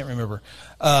 something. I can't remember.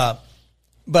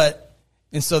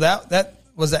 And so that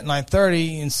was at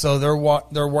 9:30, and so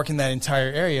they're working that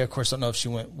entire area. Of course, I don't know if she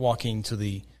went walking to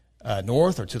the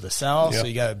north or to the south. Yep. So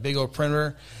you got a big old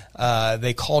perimeter.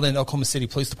 They called in Oklahoma City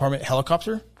Police Department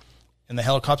helicopter, and the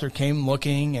helicopter came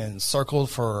looking and circled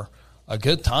for a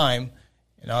good time,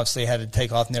 and obviously had to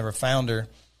take off. Never found her.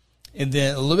 And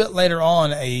then a little bit later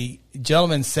on, a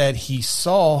gentleman said he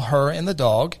saw her and the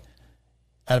dog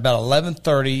at about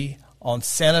 11:30 on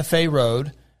Santa Fe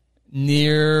Road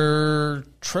near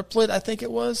Triplet, I think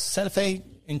it was. Santa Fe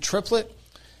in Triplet.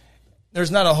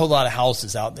 There's not a whole lot of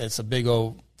houses out there. It's a big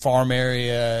old farm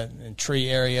area and tree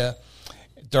area,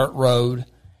 dirt road.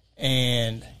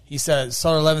 And he said,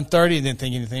 saw her 11:30, didn't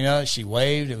think anything of it. She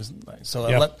waved. It was so.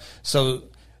 Yep. So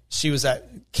she was at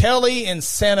Kelly and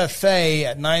Santa Fe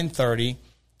at 9:30,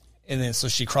 and then so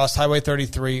she crossed Highway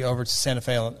 33 over to Santa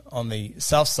Fe on the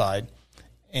south side,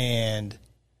 and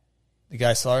the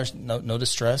guy saw her, no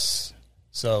distress.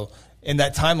 So, and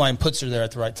that timeline puts her there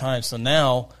at the right time. So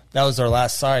now that was our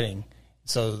last sighting.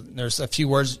 So there's a few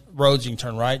roads you can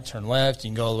turn right, turn left. You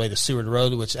can go all the way to Seward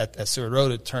Road, which at Seward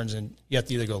Road it turns in. You have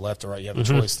to either go left or right. You have a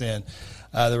choice then.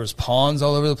 There was ponds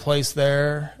all over the place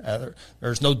there.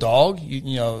 There's no dog.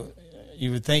 You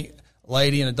would think a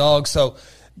lady and a dog. So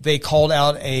they called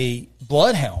out a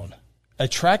bloodhound, a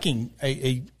tracking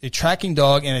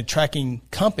dog and a tracking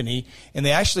company, and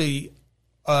they actually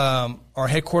are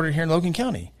headquartered here in Logan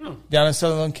County, down in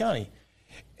Southern Logan County.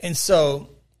 And so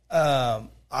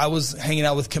I was hanging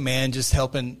out with command, just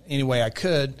helping any way I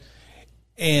could.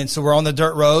 And so we're on the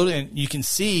dirt road, and you can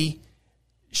see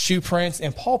shoe prints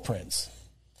and paw prints.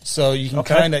 So you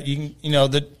can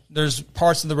there's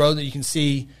parts of the road that you can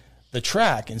see the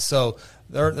track. And so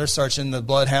they're searching. The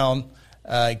bloodhound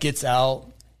gets out,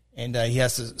 and he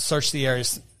has to search the area,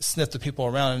 sniff the people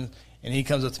around, and he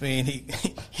comes up to me, and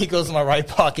he goes in my right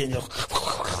pocket, and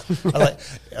I'm like,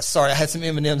 sorry, I had some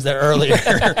M&Ms there earlier.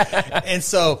 And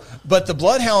so, but the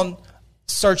bloodhound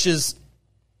searches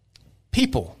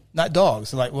people, not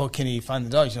dogs. They're like, well, can he find the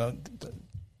dogs?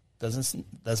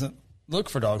 Doesn't look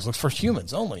for dogs, looks for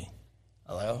humans only.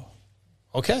 I'm like, oh,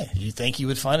 okay. You think you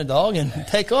would find a dog and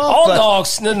take off? All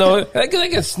dogs, they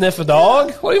can sniff a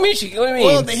dog. What do you mean? What do you mean?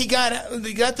 Well, they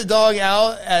got the dog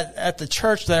out at the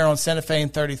church there on Santa Fe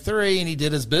and 33, and he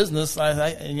did his business.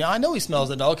 I know he smells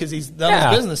the dog because he's done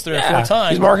his business 3 or 4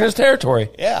 times. He's marking his territory.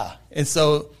 Yeah, and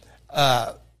so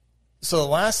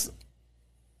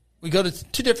we go to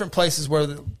 2 different places where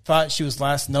the thought she was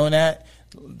last known at.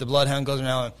 The bloodhound goes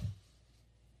around.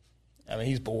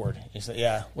 He's bored. He said,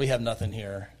 yeah, we have nothing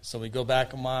here. So we go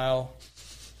back a mile,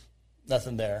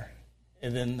 nothing there.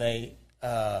 And then they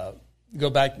go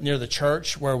back near the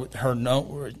church where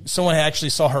someone actually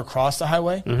saw her cross the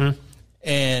highway. Mm-hmm.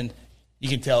 And you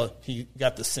can tell he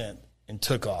got the scent and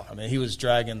took off. He was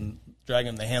dragging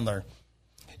the handler.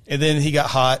 And then he got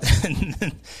hot,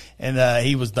 and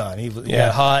he was done. He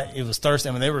got hot. He was thirsty.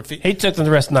 He took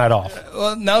the rest of the night off.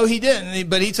 Well, no, he didn't.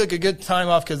 But he took a good time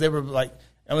off because they were like,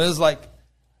 it was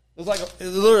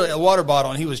literally a water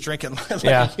bottle, and he was drinking like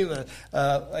a human,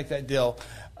 like that deal.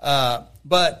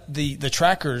 But the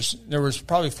trackers, there was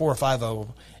probably 4 or 5 of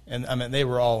them, and they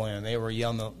were all in. They were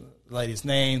yelling the lady's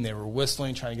name. They were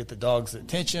whistling, trying to get the dog's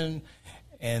attention,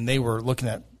 and they were looking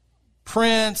at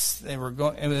prints. They were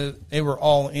they were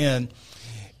all in,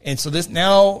 and so that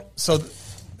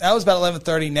was about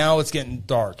 11:30. Now it's getting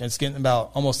dark. It's getting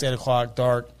about almost 8 o'clock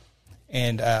dark.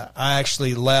 And I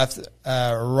actually left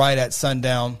right at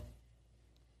sundown,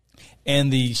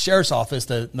 and the sheriff's office,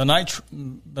 the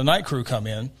night crew come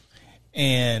in,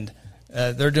 and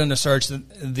they're doing the search.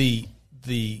 The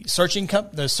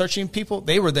searching people,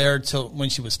 they were there till when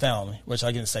she was found, which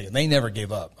I can say they never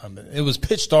gave up. It was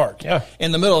pitch dark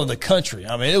in the middle of the country.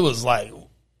 It was like,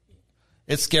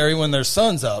 it's scary when there's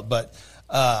sun's up, but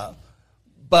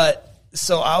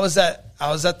so I was at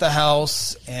the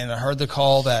house, and I heard the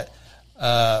call that.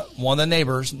 One of the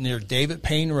neighbors near David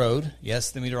Payne Road,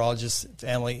 yes, the meteorologist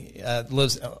family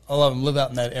lives. A lot of them live out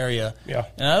in that area. Yeah,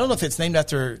 and I don't know if it's named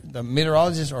after the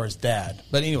meteorologist or his dad,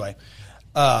 but anyway,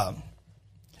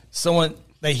 someone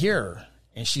they hear her,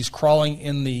 and she's crawling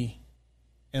in the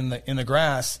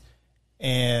grass,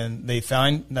 and they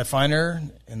find her,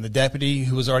 and the deputy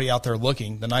who was already out there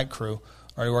looking, the night crew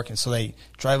already working, so they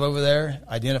drive over there,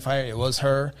 identify her. It was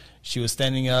her. She was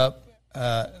standing up.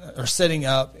 Or sitting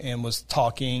up and was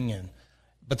talking,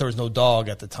 but there was no dog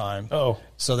at the time. Oh.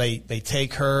 So they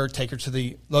take her to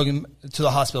the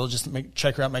hospital just to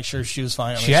check her out, make sure she was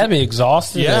fine. She had to be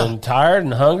exhausted and tired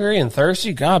and hungry and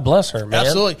thirsty. God bless her, man.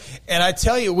 Absolutely. And I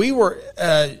tell you, we were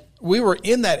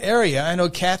in that area. I know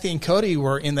Kathy and Cody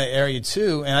were in that area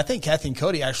too, and I think Kathy and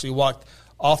Cody actually walked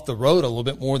off the road a little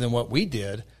bit more than what we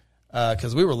did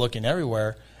because we were looking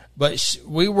everywhere. But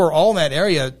we were all in that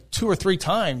area 2 or 3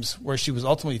 times where she was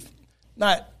ultimately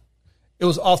not. It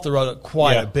was off the road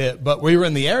quite a bit, but we were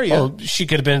in the area. Oh, she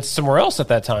could have been somewhere else at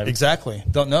that time. Exactly.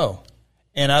 Don't know.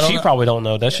 And I don't. She probably don't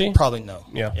know, does she? Probably no.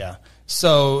 Yeah. Yeah.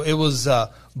 So it was,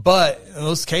 but in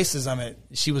those cases, I mean,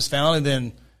 she was found, and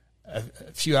then a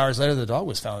few hours later, the dog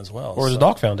was found as well. Where was the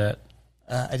dog found at?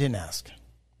 I didn't ask.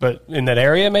 But in that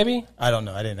area, maybe? I don't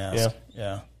know. I didn't ask.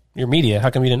 Yeah. Your media. How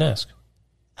come you didn't ask?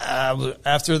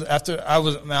 After I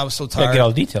was so tired. You get all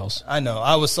the details. I know.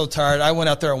 I was so tired. I went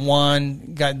out there at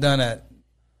 1, got done at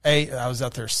 8. I was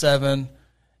out there at 7.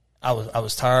 I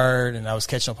was tired, and I was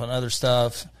catching up on other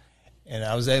stuff, and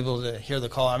I was able to hear the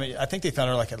call. I mean, I think they found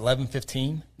her like at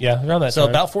 11:15. Yeah, around that so time.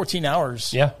 about 14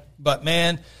 hours. Yeah. But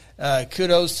man,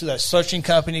 kudos to that searching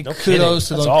company. No kudos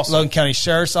kidding. to the Awesome. Logan County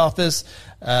Sheriff's Office.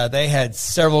 They had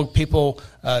several people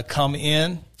come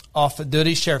in off of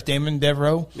duty. Sheriff Damon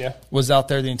Devereaux was out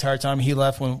there the entire time. He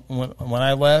left when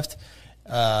I left.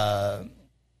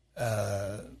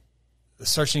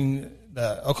 Searching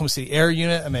the Oklahoma City Air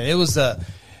Unit. I mean, it was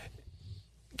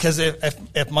because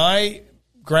if my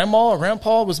grandma or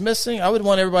grandpa was missing, I would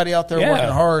want everybody out there working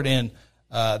hard, and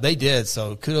they did.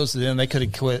 So kudos to them. They could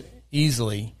have quit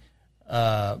easily,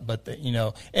 but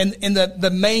and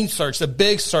the main search, the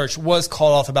big search, was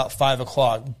called off about 5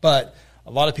 o'clock, but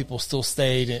a lot of people still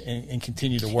stayed and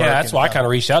continued to work. Yeah, that's why I kind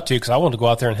of reached out to you, because I wanted to go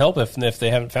out there and help if they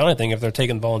haven't found anything, if they're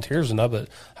taking volunteers or not. But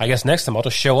I guess next time I'll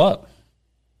just show up,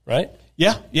 right?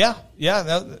 Yeah.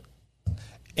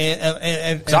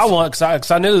 Because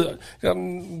I knew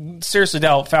seriously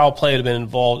doubt foul play had been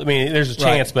involved. I mean, there's a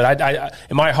chance, but I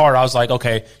in my heart I was like,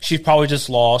 okay, she's probably just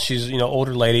lost. She's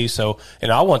older lady,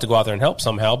 and I want to go out there and help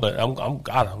somehow. But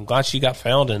I'm glad she got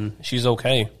found and she's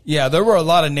okay. Yeah, there were a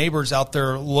lot of neighbors out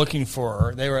there looking for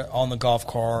her. They were on the golf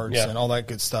carts and all that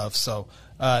good stuff. So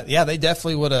they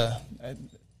definitely would have.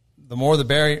 The more the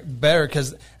better,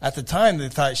 because at the time they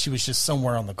thought she was just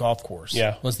somewhere on the golf course.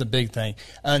 Yeah, was the big thing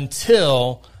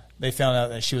until they found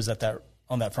out that she was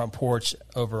on that front porch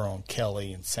over on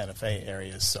Kelly and Santa Fe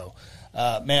areas. So,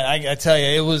 man, I tell you,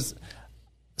 it was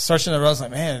searching the road. I was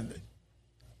like, man,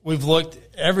 we've looked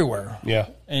everywhere. Yeah,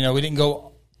 and, we didn't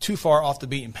go too far off the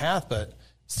beaten path, but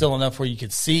still enough where you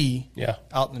could see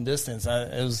out in the distance.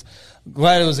 I was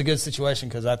glad it was a good situation,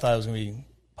 because I thought it was going to be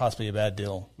possibly a bad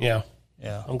deal. Yeah.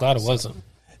 Yeah, I'm glad it wasn't.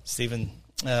 Stephen,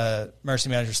 Emergency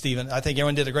Manager Stephen, I think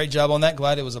everyone did a great job on that.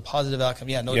 Glad it was a positive outcome.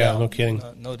 Yeah, no doubt. Yeah, no kidding.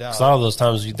 No doubt. A lot of those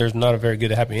times there's not a very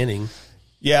good happy ending.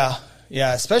 Yeah,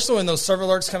 especially when those silver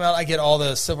alerts come out. I get all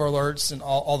the silver alerts and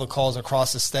all the calls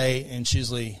across the state, and it's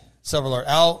usually silver alert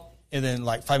out, and then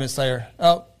like 5 minutes later,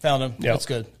 found him. That's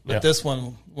good. But this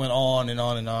one went on and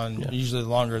on and on. Yeah. Usually the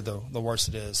longer, the worse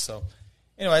it is. So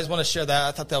anyway, I just want to share that.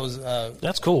 I thought that was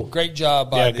that's cool. Great job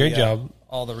by great job.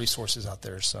 All the resources out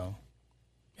there. So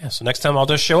so next time I'll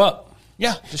just show up.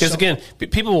 Yeah, because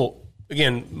people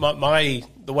the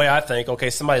way I think, okay,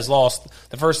 somebody's lost.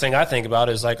 The first thing I think about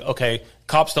is like, okay,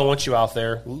 cops don't want you out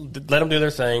there. Let them do their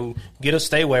thing.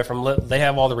 Stay away from them. They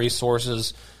have all the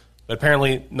resources. But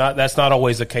apparently, that's not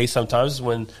always the case. Sometimes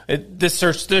when this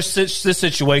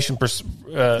situation,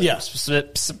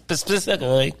 specific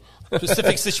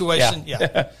situation,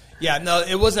 no,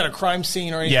 it wasn't a crime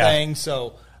scene or anything.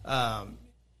 So.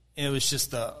 And it was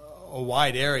just a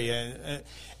wide area,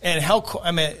 and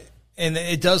and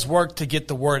it does work to get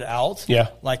the word out. Yeah,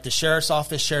 like the sheriff's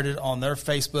office shared it on their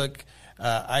Facebook.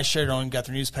 I shared it on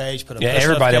Guthrie News page.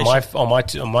 Everybody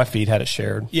on my feed had it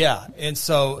shared. Yeah, and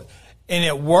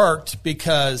it worked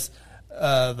because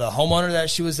the homeowner that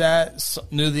she was at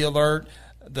knew the alert.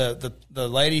 The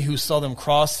lady who saw her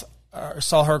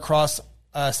cross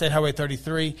State Highway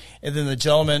 33, and then the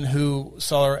gentleman who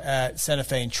saw her at Santa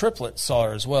Fe and Triplet saw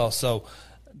her as well. So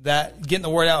that getting the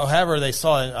word out, however they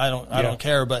saw it, I don't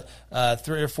care. But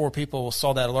 3 or 4 people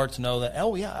saw that alert to know that.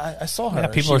 Oh yeah, I saw her. Yeah,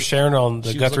 people are sharing on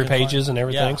the Guthrie pages and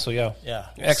everything. So yeah,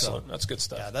 excellent. That's good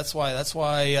stuff. Yeah, that's why.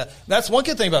 That's one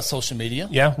good thing about social media.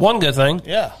 Yeah, one good thing.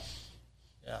 Yeah.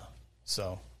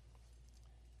 So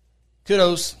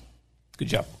kudos. Good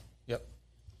job.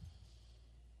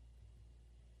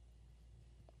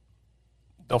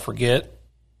 Don't forget,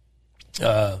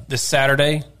 this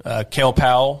Saturday, Cale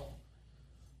Powell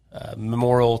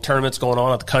Memorial Tournament's going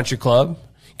on at the Country Club.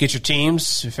 Get your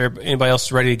teams. If anybody else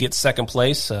is ready to get second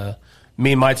place,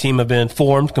 me and my team have been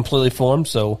completely formed,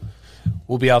 so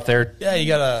we'll be out there. Yeah, you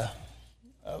got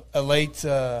a late.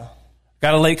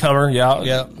 Got a latecomer, yeah.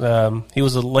 Yeah. He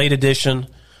was a late addition.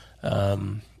 He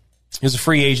was a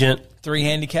free agent. 3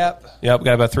 handicap. Yep,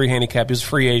 got about 3 handicap. He was a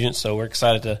free agent, so we're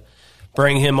excited to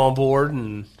bring him on board,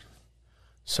 and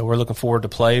so we're looking forward to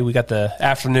play. We got the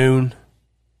afternoon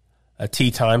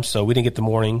tee time, so we didn't get the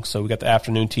morning, so we got the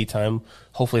afternoon tee time.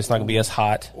 Hopefully it's not going to be as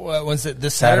hot. When's it,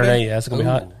 this Saturday? Yeah, it's going to be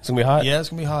hot. It's going to be hot? Yeah, it's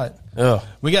going to be hot. Ugh.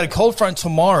 We got a cold front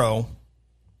tomorrow.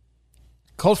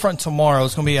 Cold front tomorrow.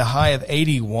 It's going to be a high of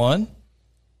 81.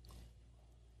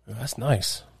 That's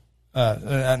nice.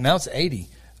 Now it's 80.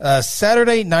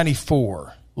 Saturday,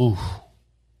 94. Ooh.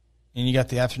 And you got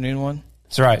the afternoon one?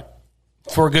 That's right.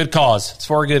 It's for a good cause. It's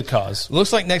for a good cause.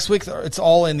 Looks like next week it's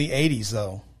all in the 80s,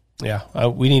 though. Yeah,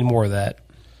 we need more of that.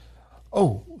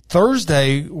 Oh,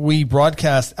 Thursday we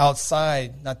broadcast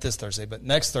outside. Not this Thursday, but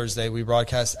next Thursday we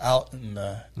broadcast out in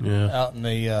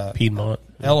the Piedmont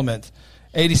element.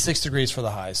 86 degrees for the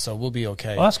high, so we'll be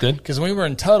okay. Well, that's good. Because when we were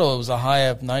in Tuttle, it was a high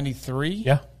of 93.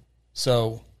 Yeah.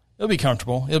 So it'll be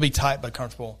comfortable. It'll be tight but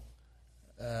comfortable.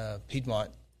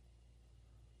 Piedmont.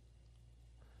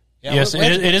 Yeah, yes,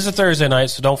 it is a Thursday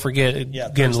night, so don't forget,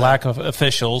 again, Thursday. lack of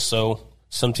officials, so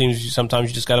sometimes you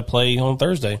just got to play on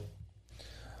Thursday.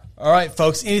 All right,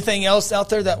 folks. Anything else out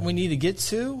there that we need to get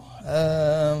to?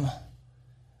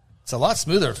 It's a lot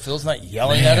smoother. Phil's not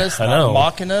yelling at us, not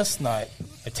mocking us, not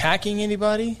attacking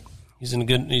anybody. He's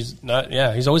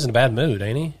always in a bad mood,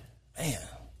 ain't he? Man.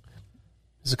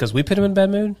 Is it because we put him in a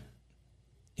bad mood?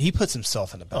 He puts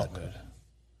himself in a bad mood.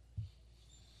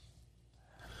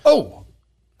 Oh,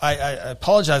 I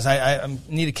apologize. I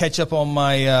need to catch up on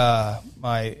my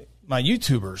my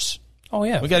YouTubers. Oh,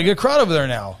 yeah. We got a good crowd over there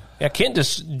now. Yeah, Kent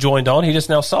just joined on. He just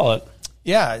now saw it.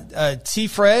 Yeah. T.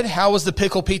 Fred, how was the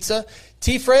pickle pizza?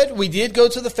 T. Fred, we did go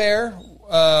to the fair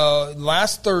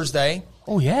last Thursday.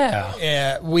 Oh,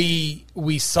 yeah. We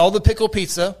saw the pickle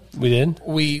pizza. We did.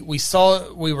 We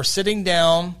were sitting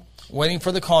down waiting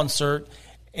for the concert,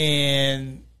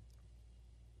 and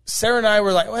Sarah and I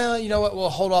were like, well, you know what? We'll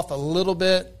hold off a little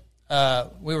bit.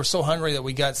 We were so hungry that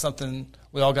we got something.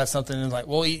 We all got something, and like,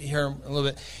 we'll eat here a little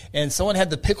bit. And someone had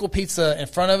the pickle pizza in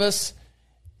front of us,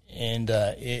 and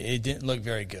it didn't look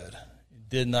very good. It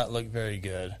did not look very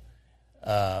good.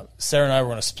 Sarah and I were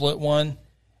going to split one,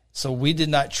 so we did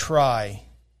not try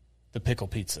the pickle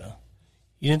pizza.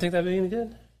 You didn't think that'd be any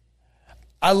good?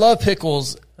 I love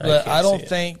pickles, but I don't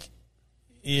think.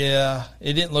 Yeah,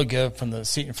 it didn't look good from the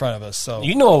seat in front of us. So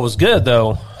you know what was good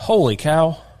though? Holy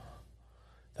cow!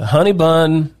 The honey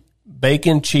bun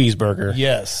bacon cheeseburger.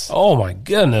 Yes. Oh my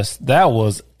goodness, that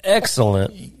was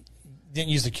excellent. Didn't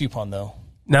use the coupon though.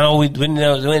 No, we didn't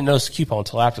notice the coupon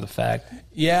until after the fact.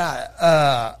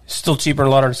 Yeah. Still cheaper than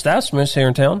a lot of establishments here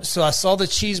in town. So I saw the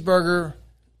cheeseburger.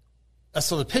 I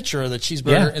saw the picture of the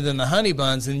cheeseburger and then the honey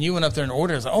buns, and you went up there and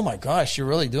ordered. I was like, oh my gosh, you're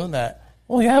really doing that.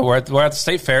 Well, yeah, we're at the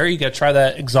state fair. You got to try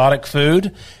that exotic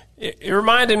food. It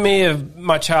reminded me of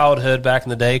my childhood back in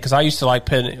the day because I used to like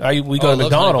we go to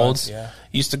McDonald's. Yeah.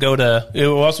 Used to go to. We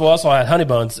also had honey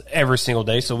buns every single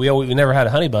day, so we never had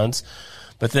honey buns.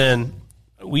 But then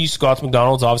we used to go out to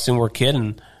McDonald's, obviously when we were a kid,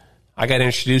 and I got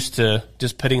introduced to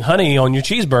just putting honey on your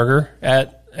cheeseburger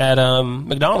at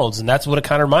McDonald's, and that's what it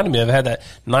kind of reminded me of. It had that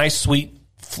nice, sweet,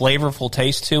 flavorful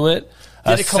taste to it.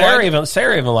 Sarah even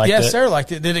liked it. Yeah, Sarah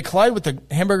liked it. Did it collide with the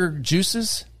hamburger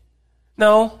juices?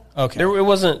 No. Okay. It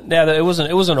wasn't. Yeah, it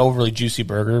wasn't an overly juicy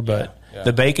burger, but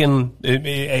the bacon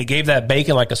it gave that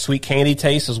bacon like a sweet candy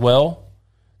taste as well.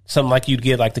 Something like you'd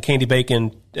get like the candy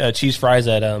bacon cheese fries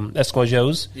at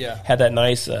Esquajos. Yeah, had that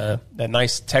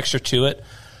nice texture to it.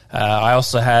 I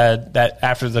also had that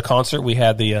after the concert. We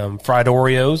had the fried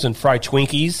Oreos and fried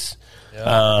Twinkies.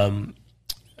 Yeah.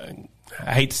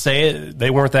 I hate to say it,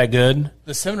 they weren't that good.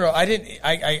 The cinnamon roll, I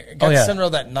got the cinnamon roll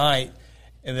that night,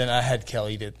 and then I had Kel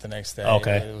eat it the next day.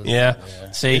 Okay,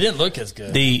 See, it didn't look as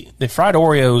good. The fried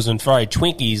Oreos and fried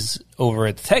Twinkies over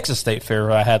at the Texas State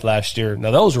Fair I had last year. Now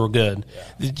those were good.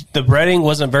 Yeah. The breading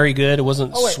wasn't very good. It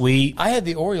wasn't sweet. I had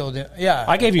the Oreo. Yeah,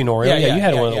 I gave you an Oreo. Yeah, you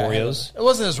had one of the Oreos. It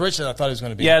wasn't as rich as I thought it was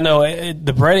going to be. Yeah, no,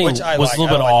 the breading was a little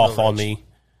bit off on me.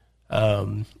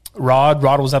 Rod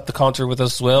was at the concert with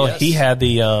us as well. Yes. He had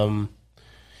the.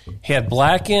 He had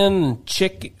blackened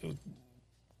chicken.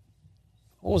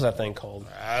 What was that thing called?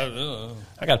 I don't know.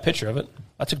 I got a picture of it.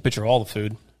 I took a picture of all the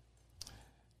food.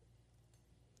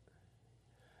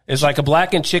 It's like a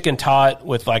blackened chicken tot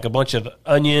with like a bunch of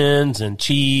onions and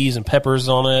cheese and peppers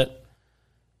on it.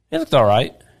 It looked all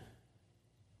right.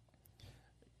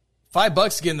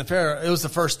 $5 to get in the fair. It was the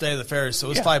first day of the fair, so it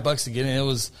was $5 to get in. It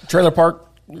was Trailer Park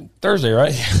Thursday,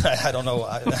 right? I don't know.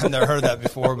 I've never heard of that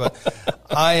before, but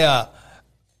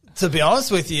to be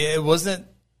honest with you, it wasn't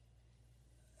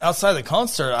outside the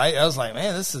concert. I was like,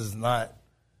 man, this is not.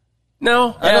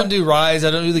 No, I don't do rides.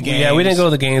 I don't do the games. Yeah, we didn't go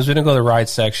to the games. We didn't go to the ride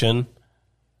section,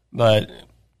 but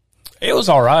it was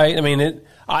all right. I mean,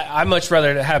 I much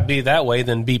rather have be that way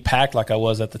than be packed like I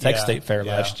was at the Texas State Fair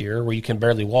last year, where you can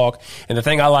barely walk. And the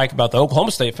thing I like about the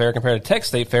Oklahoma State Fair compared to Texas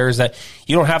State Fair is that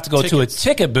you don't have to go to a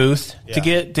ticket booth to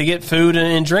get food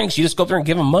and drinks. You just go up there and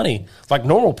give them money like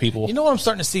normal people. You know what I'm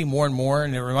starting to see more and more,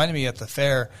 and it reminded me at the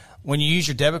fair, when you use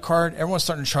your debit card, everyone's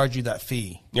starting to charge you that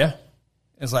fee. Yeah.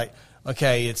 It's like,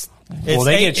 okay, it's well,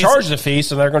 they get charged a fee,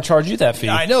 so they're going to charge you that fee.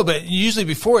 I know, but usually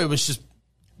before it was just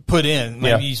put in.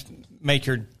 Maybe you make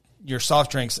your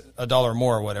soft drinks $1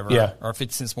 more or whatever, or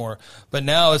 50 cents more. But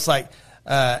now it's like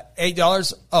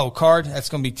 $8. Oh, card, that's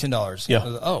going to be $10. Yeah.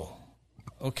 Oh,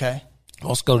 okay.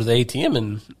 Let's go to the ATM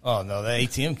and. Oh no, the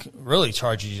ATM really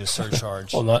charges you a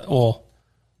surcharge.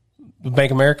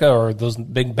 Bank of America or those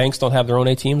big banks don't have their own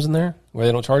ATMs in there where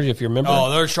they don't charge you if you're a member.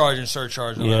 Oh, they're charging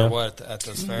surcharge no matter what at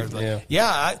those fairs. But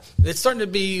it's starting to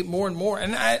be more and more,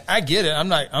 and I get it. I'm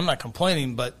not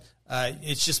complaining, but.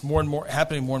 It's just more and more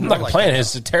happening more and more. I'm not complaining.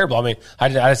 It's terrible. I mean,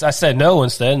 I said no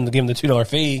instead and give him the $2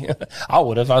 fee. I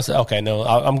would have. I said, okay, no,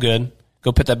 I'm good.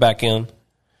 Go put that back in.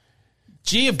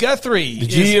 G of Guthrie. The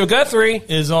G of Guthrie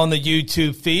is on the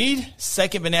YouTube feed.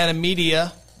 Second Banana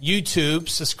Media YouTube.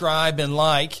 Subscribe and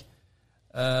like.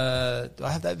 Do I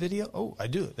have that video? Oh, I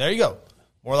do. There you go.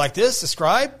 More like this.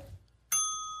 Subscribe.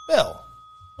 Bell.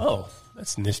 Oh,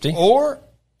 that's nifty. Or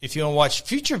if you want to watch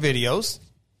future videos,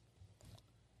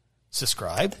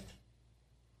 subscribe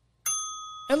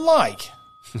and like.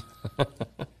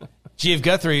 G of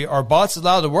Guthrie, are bots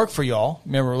allowed to work for y'all?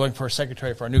 Remember, we're looking for a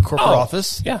secretary for our new corporate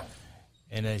office. Yeah.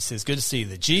 And it says, good to see you.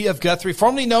 The G of Guthrie,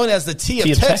 formerly known as the T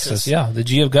of Texas. Yeah, the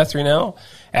G of Guthrie now.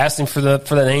 Asked him for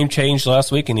the name change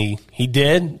last week, and he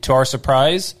did, to our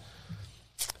surprise.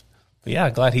 But yeah,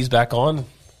 glad he's back on.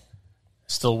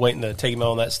 Still waiting to take him out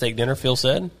on that steak dinner, Phil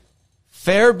said.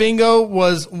 Fair bingo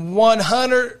was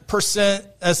 100%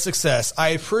 a success. I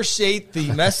appreciate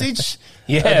the message.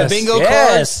 Yes. The bingo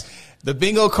cards. The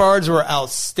bingo cards were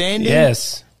outstanding.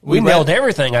 Yes. We nailed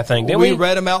everything, I think, didn't we? We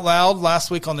read them out loud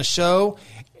last week on the show,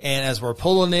 and as we're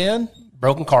pulling in.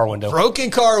 Broken car window.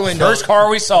 First car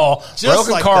we saw.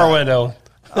 Broken like car window.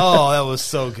 Oh, that was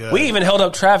so good. We even held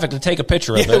up traffic to take a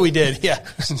picture of it. Yeah, we did. Yeah.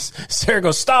 Sarah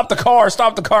goes, stop the car. I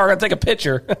got to take a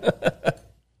picture.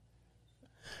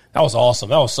 That was awesome.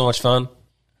 That was so much fun.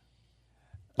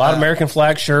 A lot of American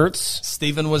flag shirts.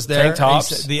 Stephen was there. Tank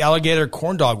tops. The alligator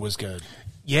corn dog was good.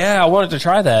 Yeah, I wanted to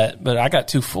try that, but I got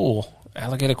too full.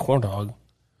 Alligator corn dog.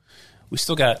 We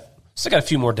still got a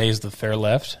few more days of the fair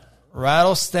left.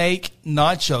 Rattlesnake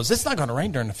nachos. It's not going to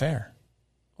rain during the fair.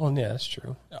 Well, yeah, that's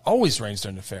true. It always rains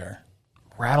during the fair.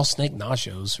 Rattlesnake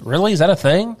nachos. Really? Is that a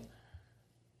thing?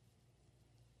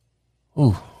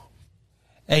 Ooh.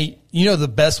 Hey, you know the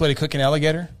best way to cook an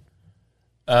alligator?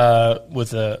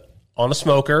 On a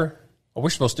smoker. Oh, we're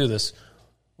supposed to do this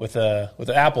with an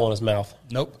apple in his mouth.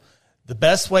 Nope. The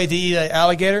best way to eat an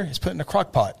alligator is put it in a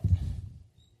crock pot.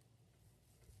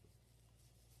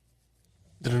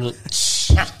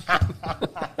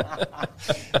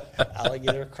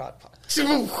 Alligator crock pot.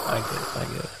 I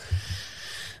get it.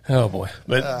 Oh, boy.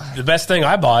 But the best thing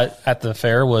I bought at the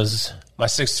fair was my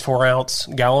 64-ounce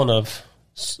gallon of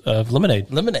lemonade.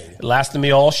 It lasted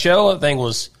me all show. The thing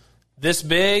was this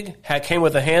big, came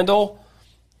with a handle,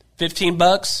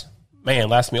 $15. Man,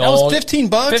 lasted me all. That was $15?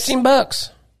 $15.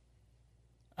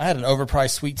 I had an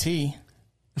overpriced sweet tea.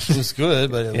 It was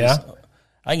good, but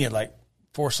I can get like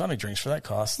 4 Sonic drinks for that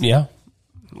cost. Yeah.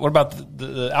 What about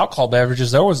the alcohol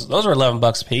beverages? Those are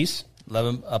 $11 a piece.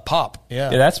 11 a pop. Yeah.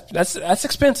 That's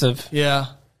expensive. Yeah.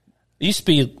 It used to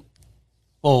be,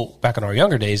 back in our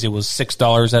younger days, it was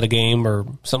 $6 at a game or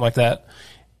something like that.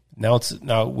 Now it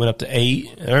went up to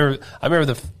 $8. I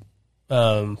remember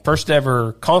the first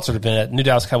ever concert event at New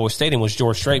Dallas Cowboy Stadium was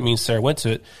George Strait. Me and Sarah went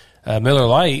to it. Miller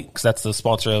Lite, because that's the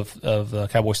sponsor of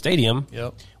Cowboy Stadium.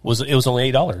 Yep. It was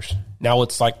only $8. Now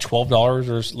it's like $12 or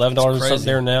 $11 or something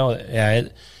there now. Yeah,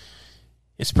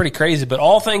 it's pretty crazy. But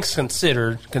all things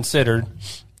considered,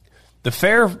 the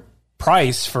fair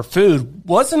price for food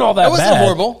wasn't all that bad. It wasn't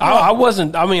horrible. I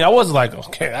wasn't like,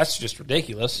 okay, that's just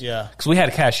ridiculous. Yeah. Because we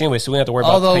had cash anyway, so we didn't have to worry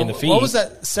about paying the fee. What was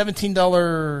that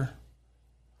 $17?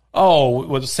 Oh,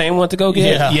 was the same one to go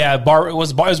get? Yeah. It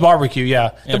was barbecue.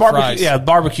 Yeah, the barbecue. Yeah,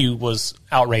 barbecue was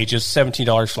outrageous.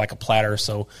 $17 for like a platter.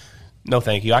 So, no,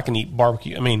 thank you. I can eat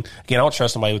barbecue. I mean, again, I don't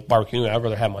trust somebody with barbecue. I'd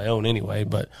rather have my own anyway.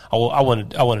 But I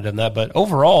wouldn't have done that. But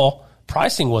overall,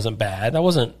 pricing wasn't bad. I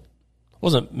wasn't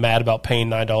wasn't mad about paying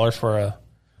 $9 for a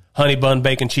honey bun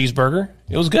bacon cheeseburger.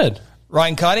 It was good.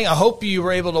 Ryan Cotting, I hope you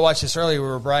were able to watch this earlier. We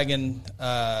were bragging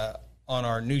on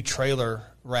our new trailer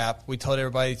wrap. We told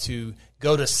everybody to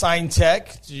go to Sign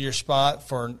Tech, to your spot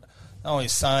for not only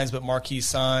signs, but marquee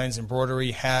signs,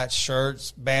 embroidery, hats,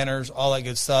 shirts, banners, all that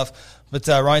good stuff. But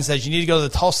Ryan says you need to go to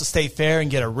the Tulsa State Fair and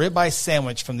get a ribeye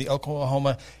sandwich from the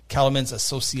Oklahoma Cattlemen's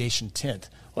Association tent.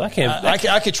 Well,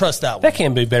 I could trust that one. That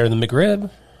can't be better than McRib.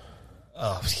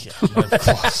 Oh, yeah, of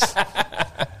course.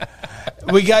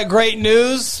 We got great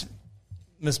news.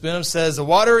 Miss Benham says the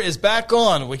water is back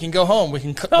on. We can go home. We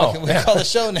can call the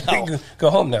show now. Go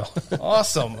home now.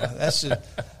 Awesome. That's just,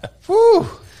 whew.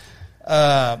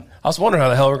 I was wondering how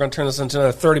the hell we're going to turn this into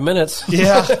another 30 minutes.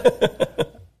 Yeah.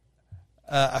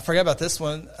 I forgot about this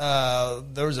one.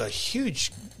 There was a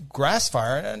huge grass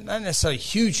fire, not necessarily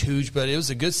huge, but it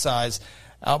was a good size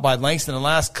out by Langston. The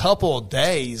last couple of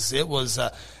days, it was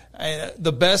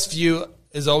the best view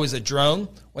is always a drone,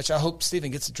 which I hope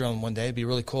Stephen gets a drone one day. It'd be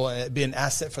really cool. It'd be an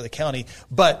asset for the county.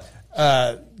 But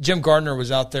Jim Gardner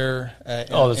was out there in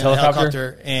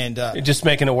helicopter. And just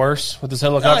making it worse with his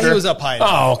helicopter? No, he was up high enough.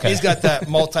 Oh, okay. He's got that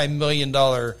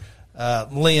multi-million-dollar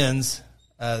lens.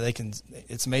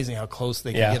 It's amazing how close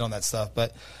they can get on that stuff.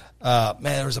 But, man,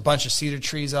 there was a bunch of cedar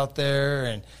trees out there,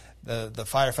 and the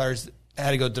firefighters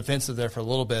had to go defensive there for a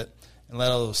little bit and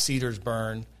let all those cedars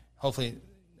burn. Hopefully –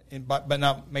 but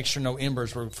not make sure no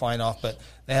embers were flying off. But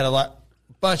they had a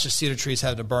bunch of cedar trees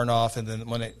had to burn off, and then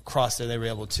when it crossed there, they were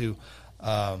able to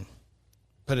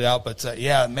put it out. But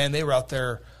yeah, man, they were out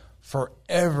there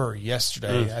forever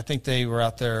yesterday. I think they were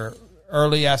out there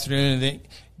early afternoon, and they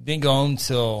didn't go home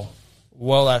until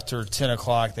well after 10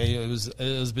 o'clock. It was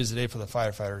a busy day for the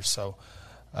firefighters. So,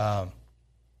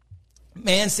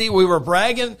 man, see, we were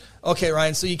bragging. Okay,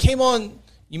 Ryan, so you came on.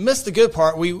 You missed the good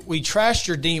part. We trashed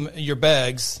your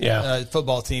Begs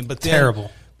football team, but then,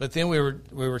 terrible. But then we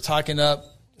were talking up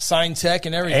Sign Tech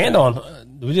and everything. And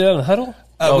on we did it on the huddle.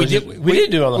 We did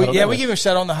do it on the huddle. Yeah, we gave him a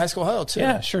shout out on the high school huddle too.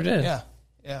 Yeah, sure did.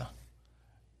 Yeah.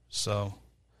 So,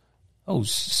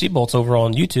 Seabolt's over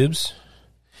on YouTube's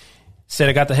said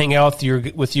I got to hang out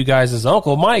with you guys as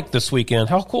Uncle Mike this weekend.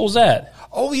 How cool is that?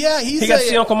 Oh yeah, he got to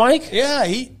see Uncle Mike. Yeah,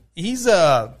 he's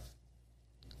a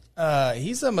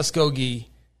Muskogee.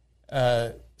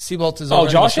 Seabolt is over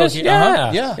Josh in is?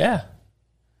 Muskogee. Yeah.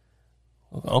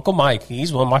 Uncle Mike,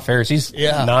 he's one of my favorites. He's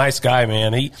a nice guy,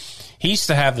 man. He used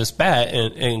to have this bat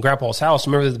in Grandpa's house.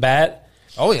 Remember the bat?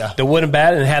 Oh, yeah. The wooden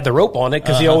bat, and it had the rope on it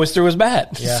because he always threw his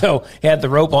bat. Yeah. So he had the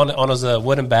rope on his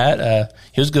wooden bat.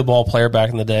 He was a good ball player back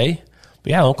in the day.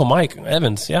 But yeah, Uncle Mike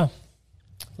Evans, yeah.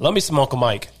 Love me some Uncle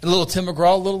Mike. A little Tim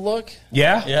McGraw, little look?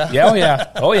 Yeah.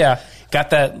 Oh, yeah. Got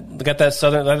that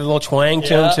southern, that little twang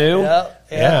to him, too.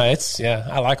 Yeah,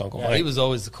 I like Uncle Mike. He was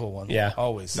always the cool one. Yeah.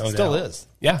 Always. No Still doubt. is.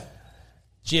 Yeah.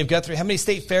 GM Guthrie, how many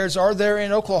state fairs are there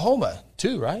in Oklahoma?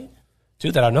 2, right?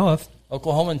 2 that I know of.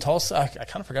 Oklahoma and Tulsa. I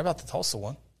kind of forgot about the Tulsa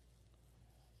one.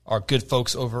 Our good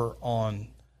folks over on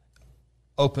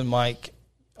Open Mic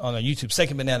on our YouTube,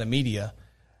 Second Banana Media,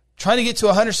 trying to get to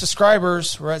 100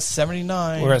 subscribers. We're at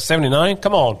 79. We're at 79?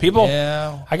 Come on, people.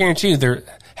 Yeah. I guarantee you,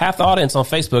 half the audience on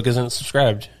Facebook isn't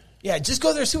subscribed. Yeah, just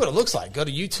go there and see what it looks like. Go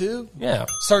to YouTube. Yeah.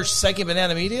 Search Second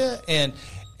Banana Media,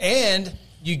 and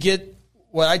you get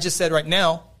what I just said right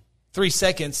now, 3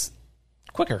 seconds.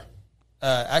 Quicker.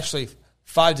 Actually,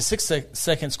 5 to 6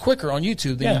 seconds quicker on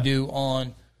YouTube than you do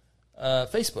on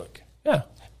Facebook. Yeah.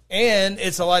 And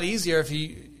it's a lot easier if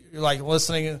you're like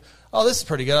listening. Oh, this is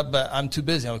pretty good, but I'm too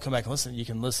busy. I'm going to come back and listen. You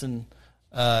can listen.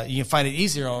 You can find it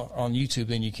easier on YouTube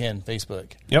than you can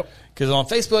Facebook. Yep. Because on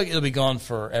Facebook, it'll be gone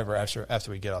forever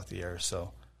after we get off the air.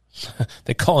 So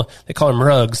they call him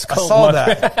Rugs. I saw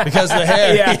that because of the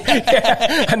hair.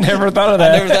 Yeah. I never thought of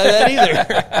that. I never thought of that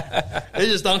either.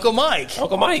 It's just Uncle Mike.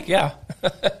 Uncle Mike, yeah.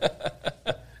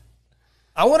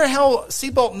 I wonder how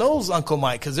Seabolt knows Uncle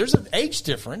Mike because there's an age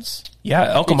difference.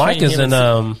 Yeah, Uncle Mike is in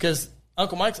because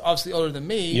Uncle Mike's obviously older than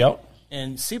me. Yep.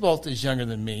 And Seabolt is younger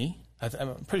than me.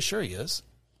 I'm pretty sure he is.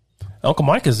 Uncle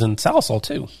Mike is in Salsal,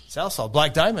 too. Salsal,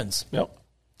 Black Diamonds. Yep.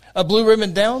 Blue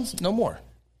Ribbon Downs, no more.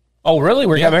 Oh, really?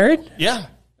 Where you got married? Yeah.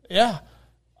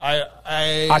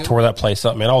 I tore that place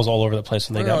up, man. I was all over the place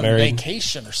when they got married.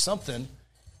 Vacation or something.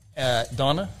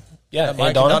 Donna. Yeah,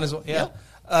 Mike Donna. And Donna's,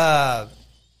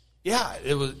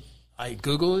 it was. I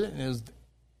Googled it, and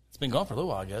it's been gone for a little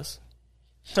while, I guess.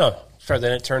 Oh, sure.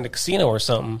 Then it turned to casino or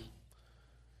something.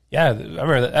 Yeah, I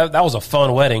remember that was a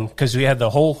fun wedding because we had the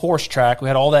whole horse track. We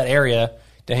had all that area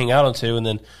to hang out onto, and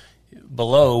then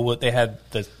below they had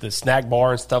the snack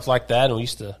bar and stuff like that. And we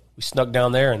snuck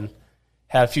down there and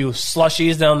had a few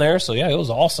slushies down there. So yeah, it was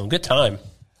awesome. Good time.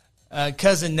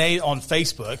 Cousin Nate on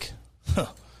Facebook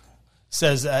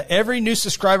says, every new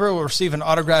subscriber will receive an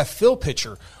autographed Phil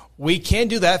picture. We can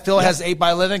do that. Phil has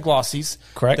 8x11 glossies.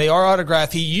 Correct. They are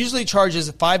autographed. He usually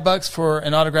charges $5 for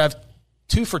an autograph,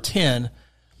 2 for $10,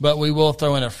 but we will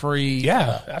throw in a free.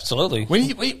 Yeah, absolutely.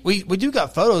 We do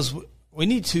got photos. We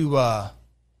need to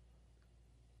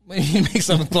make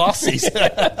some glossies,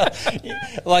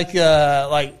 like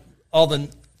all the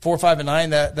 4, 5, and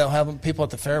 9 that they'll have people at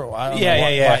the fair. Well, I don't know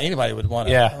why anybody would want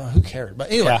to. Yeah. Who cares?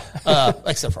 But anyway,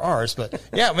 except for ours. But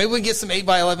yeah, maybe we can get some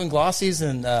 8x11 glossies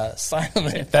and sign them.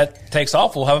 If that takes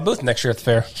off, we'll have a booth next year at the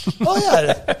fair. Oh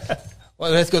yeah. Well,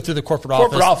 let's go through the corporate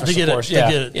office to get of course.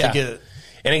 it. To get it.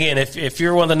 And again, if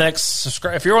you're one of the next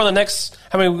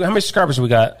how many subscribers we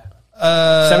got?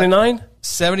 79.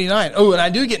 79. Oh, and I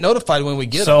do get notified when we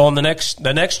get them. So on the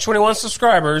next 21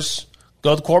 subscribers, go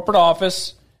to the corporate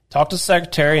office, talk to the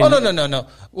secretary. Oh, no.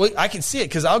 Well, I can see it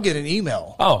because I'll get an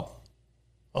email. Oh,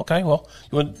 okay. Well,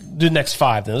 you want to do next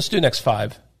 5 then? Let's do next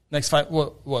 5. Next 5.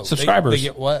 What subscribers? They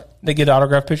get what? They get an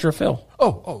autographed picture of Phil.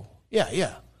 Oh,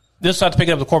 yeah. They'll have to pick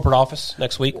it up at the corporate office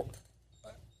next week.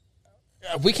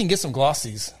 We can get some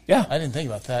glossies. Yeah. I didn't think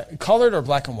about that. Colored or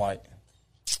black and white?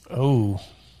 Oh.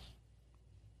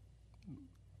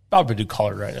 I'll do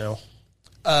colored right now.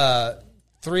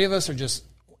 3 of us are just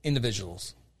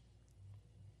individuals.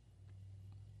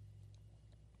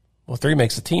 Well, 3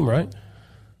 makes a team, right?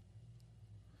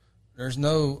 There's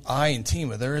no I in team,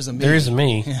 but there is a me. There is a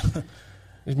me.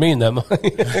 There's me and them.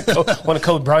 One of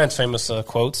Kobe Bryant's famous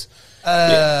quotes.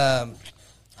 My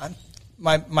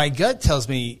gut tells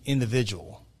me individual.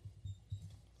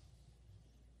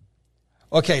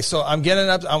 Okay, so I'm getting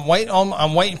up. I'm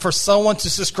waiting for someone to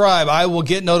subscribe. I will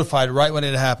get notified right when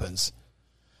it happens.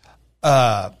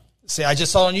 See, I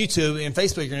just saw it on YouTube and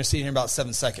Facebook. You're going to see it in about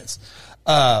 7 seconds.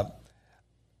 I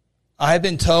have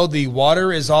been told the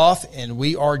water is off and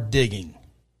we are digging.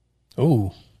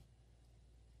 Ooh.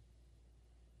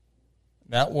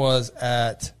 That was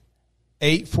at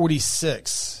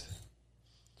 8:46.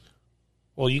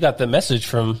 Well, you got the message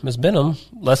from Ms. Benham.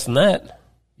 Less than that.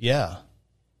 Yeah.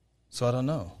 So I don't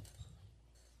know.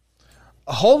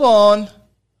 Hold on.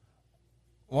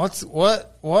 What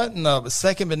in the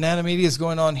second Banana Media is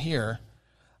going on here?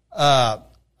 I'm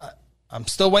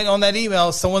still waiting on that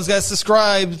email. Someone's got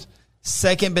subscribed.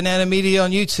 Second Banana Media on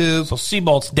YouTube. So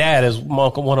Seabolt's dad is one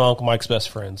of Uncle Mike's best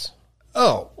friends.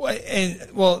 Oh, and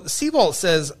Seabolt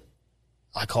says,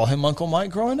 I call him Uncle Mike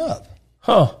growing up.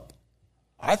 Huh.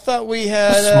 I thought we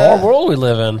had a small world we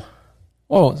live in.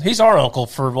 Well, he's our uncle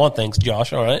for one thing,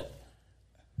 Josh. All right.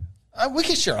 We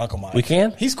can share Uncle Mike. We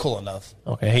can? He's cool enough.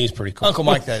 Okay, he's pretty cool. Uncle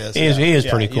Mike, that is. He is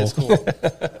pretty cool. He is cool.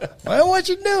 Well, what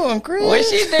you doing, Chris? What's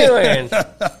he doing?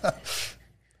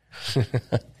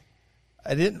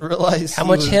 I didn't realize. How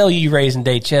much hell you raising,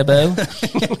 Day Chebo?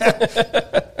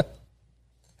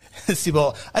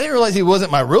 Seabolt, I didn't realize he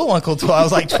wasn't my real uncle until I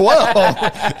was like 12.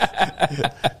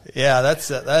 Yeah,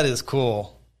 that is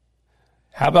cool.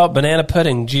 How about banana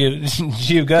pudding,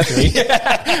 Gio Guthrie,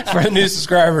 for the new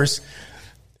subscribers?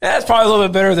 That's probably a little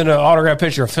bit better than an autographed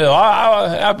picture of Phil.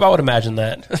 I would imagine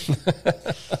that.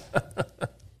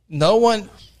 Nobody's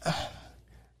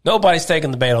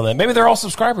taking the bait on that. Maybe they're all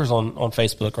subscribers on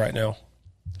Facebook right now.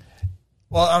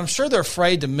 Well, I'm sure they're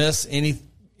afraid to miss any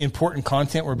important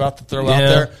content we're about to throw out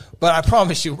there. But I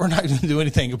promise you, we're not going to do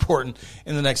anything important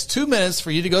in the next 2 minutes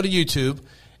for you to go to YouTube,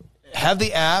 have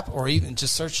the app, or even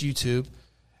just search YouTube.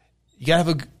 You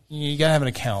gotta have an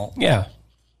account. Yeah.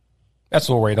 That's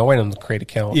what we're waiting on. Wait on them to create an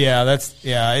account. Yeah,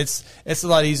 it's a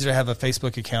lot easier to have a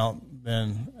Facebook account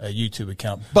than a YouTube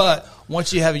account. But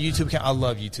once you have a YouTube account, I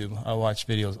love YouTube. I watch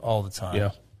videos all the time.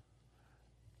 Yeah.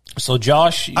 So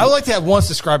Josh, I would like to have 1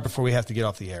 subscriber before we have to get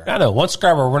off the air. I know 1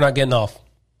 subscriber. We're not getting off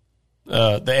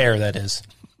the air. That is.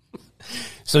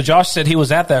 So Josh said he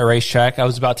was at that racetrack. I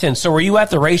was about 10. So were you at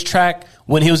the racetrack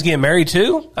when he was getting married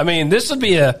too? I mean, this would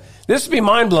be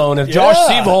mind blowing if Josh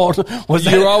Seabolt was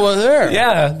there. You all were there.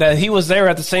 Yeah, that he was there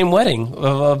at the same wedding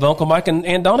of Uncle Mike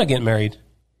and Donna getting married.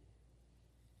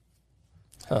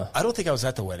 Huh. I don't think I was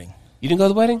at the wedding. You didn't go to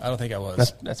the wedding? I don't think I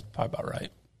was. That's probably about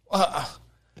right.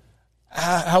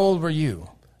 How old were you?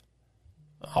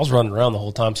 I was running around the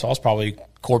whole time, so I was probably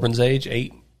Corbin's age,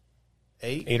 8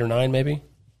 or 9 maybe.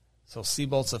 So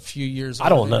Seabolt's a few years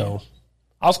older. I don't know.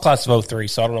 I was class of 03,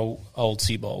 so I don't know how old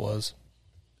Seabolt was.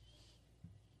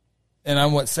 And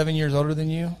I'm 7 years older than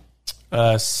you?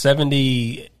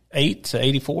 78 to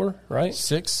 84, right?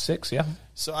 6, yeah.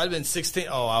 So I'd been 16.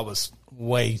 Oh, I was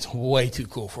way too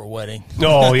cool for a wedding.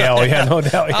 Oh, yeah, no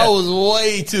doubt. Yeah. I was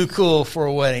way too cool for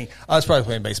a wedding. I was probably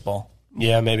playing baseball.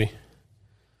 Yeah, maybe.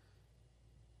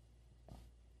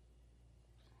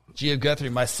 G of Guthrie,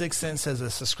 my sixth sense says a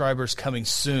subscriber's coming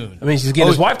soon. I mean, he's getting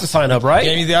his wife to sign up, right?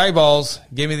 Gave me the eyeballs.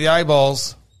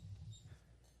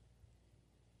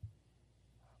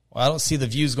 Well, I don't see the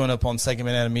views going up on Second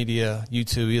Banana Media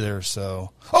YouTube either.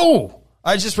 So,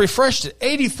 I just refreshed it.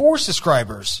 84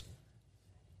 subscribers.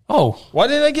 Oh, why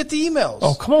didn't I get the emails?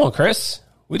 Oh, come on, Chris.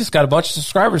 We just got a bunch of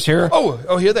subscribers here.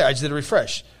 Oh, here they are. I just did a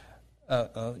refresh.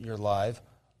 You're live.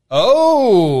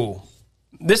 Oh,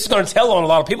 this is going to tell on a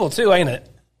lot of people too, ain't it?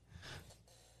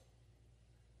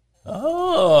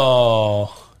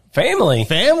 Oh, family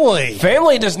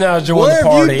just now joined the party.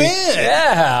 Where have you been?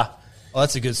 Yeah. Oh,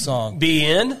 that's a good song.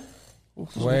 BN.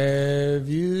 Where have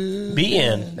you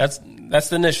BN. That's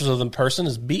the initials of the person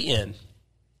is BN.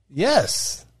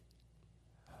 Yes.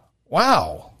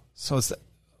 Wow. So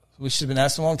we should have been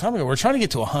asked a long time ago. We're trying to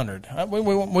get to 100.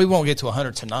 We won't get to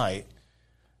 100 tonight.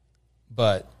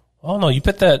 But oh no, you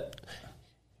put the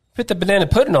banana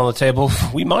pudding on the table.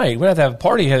 We might. We have to have a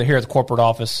party here at the corporate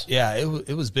office. Yeah,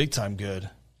 it was big time good.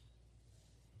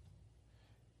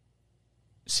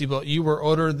 See, but you were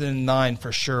older than 9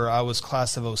 for sure. I was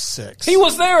class of 06. He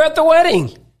was there at the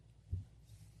wedding.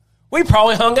 We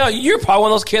probably hung out. You're probably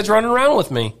one of those kids running around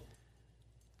with me.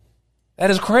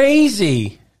 That is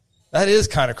crazy. That is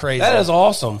kind of crazy. That is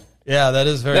awesome. Yeah, that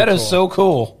is very cool. That is so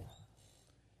cool.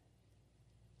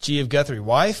 G of Guthrie,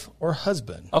 wife or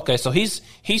husband? Okay, so he's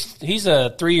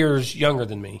 3 years younger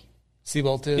than me.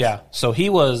 Seabolt is? Yeah. So he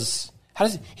was.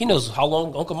 He knows how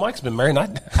long Uncle Mike's been married, and I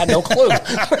had no clue.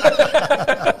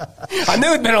 I knew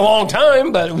it'd been a long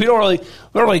time, but we don't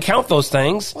really count those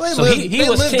things. Well, so he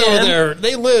was 10. Over there.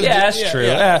 They lived. Yeah, that's true.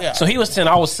 Yeah. So he was 10.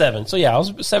 I was 7. So yeah, I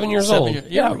was 7 years old.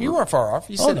 Yeah, you weren't far off.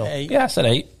 You said 8. Yeah, I said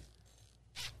 8.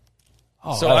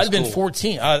 Oh, so I'd been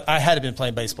 14. I had been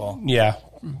playing baseball. Yeah,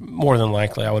 more than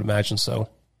likely, I would imagine so.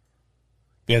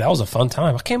 Yeah, that was a fun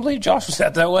time. I can't believe Josh was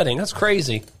at that wedding. That's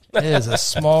crazy. It is a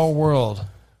small world.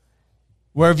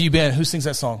 Where have you been? Who sings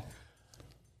that song?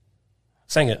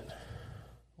 Sing it.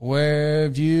 Where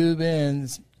have you been?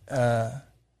 I'm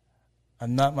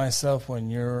not myself when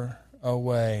you're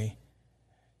away.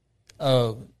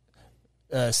 Oh,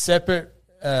 separate,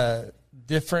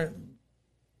 different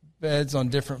beds on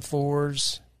different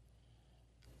floors.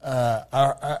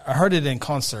 I heard it in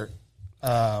concert.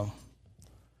 Yeah.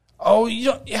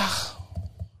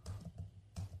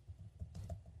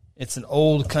 It's an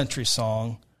old country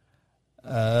song.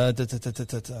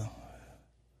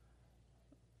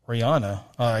 Rihanna.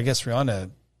 I guess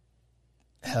Rihanna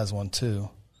has one too.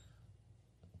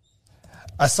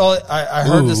 I saw it. I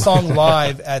heard the song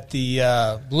live at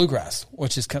the Bluegrass,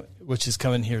 which is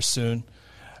coming here soon.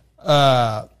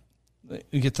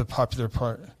 You get the popular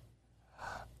part.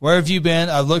 Where have you been?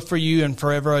 I've looked for you in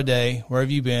forever a day. Where have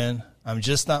you been? I'm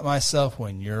just not myself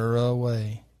when you're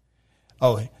away.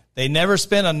 Oh, they never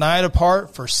spent a night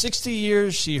apart. For 60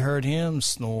 years, she heard him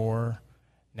snore.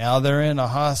 Now they're in a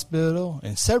hospital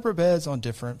in separate beds on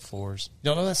different floors. You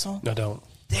don't know that song? I don't.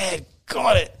 Dad,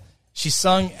 got it. She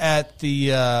sung at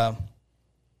the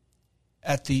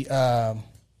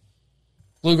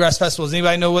Bluegrass Festival. Does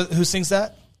anybody know who sings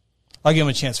that? I'll give him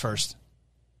a chance first.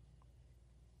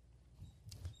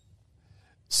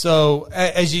 So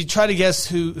as you try to guess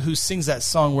who sings that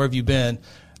song, Where Have You Been?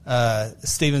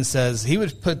 Steven says he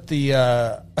would put the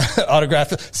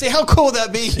autograph. See, how cool would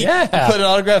that be? Yeah. Put an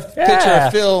autograph picture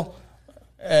of Phil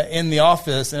in the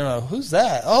office. And I'm like, who's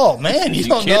that? Oh, man, you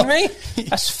don't kidding know. me?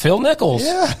 That's Phil Nichols.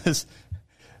 Yes.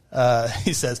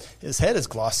 He says his head is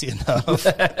glossy enough.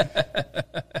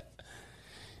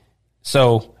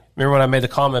 So remember when I made the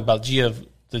comment about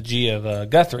the G of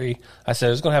Guthrie? I said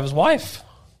I was going to have his wife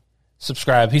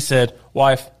subscribe. He said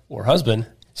wife or husband.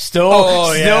 Still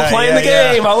playing the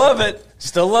game. I love it.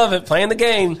 Still love it. Playing the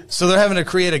game. So they're having to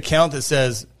create an account that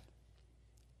says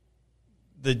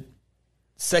the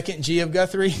second G of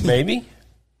Guthrie. Maybe.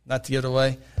 Not to give it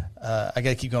away. I got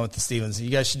to keep going with the Stevens.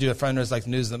 You guys should do a fundraiser like the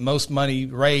news. The most money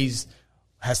raised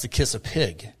has to kiss a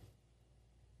pig.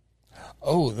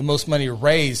 Oh, the most money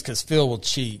raised because Phil will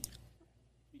cheat.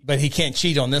 But he can't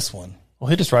cheat on this one. Well,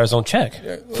 he'll just write his own check.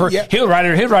 He'll write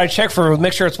a check for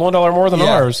make sure it's $1 more than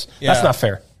ours. Yeah. That's not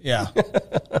fair. Yeah.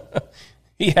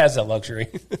 He has that luxury.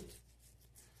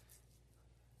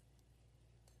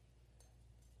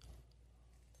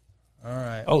 All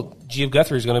right. Oh, G of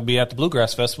Guthrie is going to be at the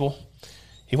Bluegrass Festival.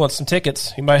 He wants some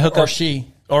tickets. He might hook up.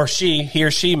 He or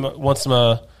she wants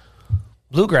some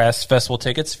Bluegrass Festival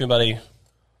tickets. If anybody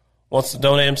wants to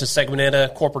donate them to Second Banana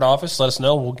corporate office, let us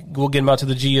know. We'll get them out to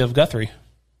the G of Guthrie.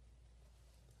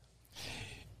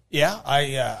 Yeah,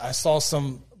 I saw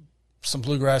some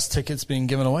Bluegrass tickets being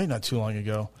given away not too long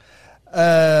ago.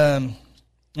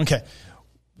 Okay.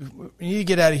 we need to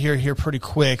get out of here pretty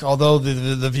quick. Although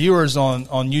the viewers on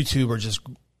YouTube are just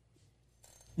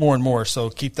more and more, so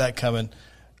keep that coming.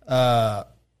 The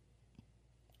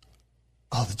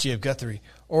G of Guthrie,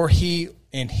 or he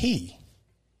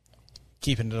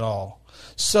keeping it all.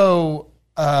 So,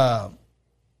 has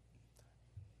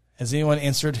anyone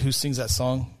answered who sings that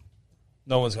song?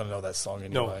 No one's going to know that song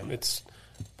anyway. No, it's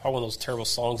probably one of those terrible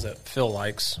songs that Phil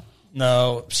likes.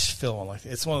 No, Phil won't like it.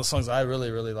 It's one of those songs I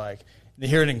really, really like. To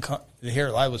hear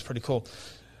it live was pretty cool.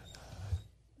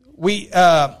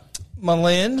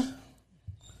 Malin,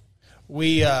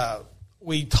 we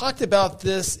talked about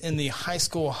this in the high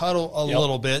school huddle a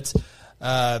little bit.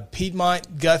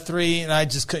 Piedmont, Guthrie, and I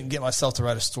just couldn't get myself to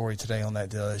write a story today on that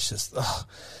deal. It's just,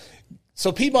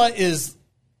 So Piedmont is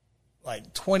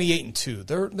like 28-2.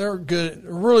 They're good,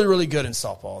 really, really good in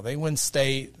softball. They win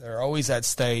state. They're always at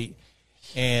state.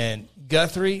 And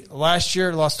Guthrie last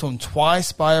year lost to him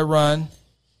twice by a run.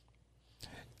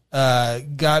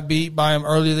 Got beat by him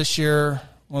earlier this year.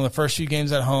 One of the first few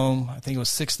games at home. I think it was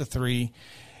 6-3.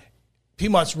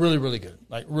 Piedmont's really, really good.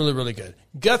 Like really, really good.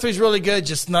 Guthrie's really good,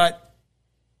 just not.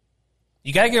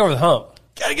 You got to get over the hump.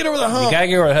 Got to get over the hump. You got to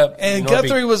get over the hump. And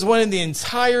Guthrie was winning the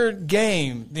entire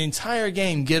game.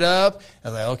 Get up. I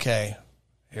was like, okay,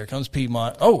 here comes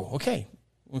Piedmont. Oh, okay.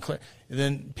 We're clear. And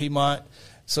then Piedmont.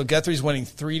 So Guthrie's winning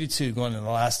 3-2 going in the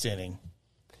last inning.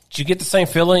 Did you get the same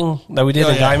feeling that we did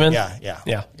in Diamond?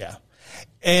 Yeah.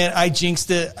 And I jinxed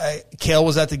it. Kale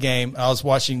was at the game. I was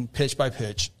watching pitch by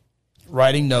pitch,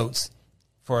 writing notes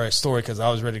for a story because I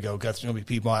was ready to go. Guthrie's going to be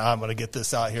Piedmont. I'm going to get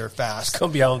this out here fast. It's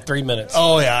going to be out in 3 minutes.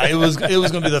 Oh, yeah. It was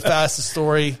going to be the fastest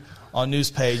story on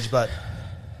news page. But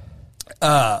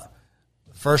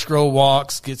first girl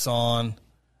walks, gets on.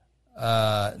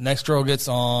 Next girl gets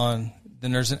on.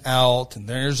 Then there's an out, and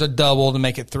then there's a double to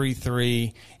make it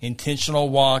 3-3. Intentional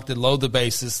walk to load the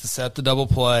bases to set up the double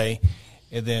play.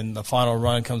 And then the final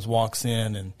run walks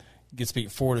in and gets beat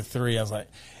 4-3. I was like,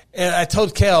 and I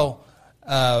told Kel,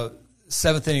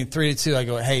 7th inning, 3-2. I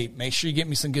go, hey, make sure you get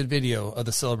me some good video of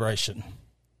the celebration.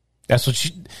 That's what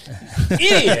you,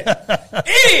 idiot.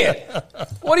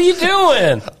 What are you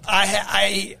doing?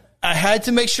 I had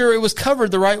to make sure it was covered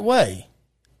the right way.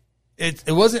 It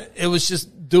wasn't. It was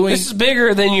just doing. This is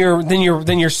bigger than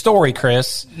your story,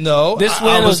 Chris. No, this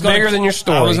win was bigger than your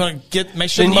story. I was going to make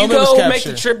sure. Then the you go make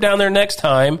the trip down there next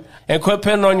time and quit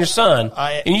pinning on your son.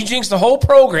 And you jinxed the whole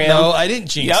program. No, I didn't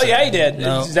jinx. Yeah, you did.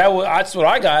 No. That's what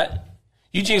I got.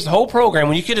 You jinxed the whole program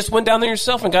when you could just went down there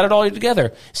yourself and got it all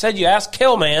together. Said you asked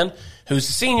Kel-Man, who's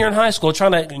a senior in high school,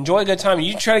 trying to enjoy a good time.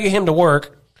 You try to get him to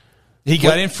work. He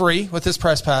got in free with his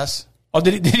press pass. Oh,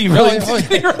 did he really? Did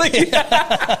he really?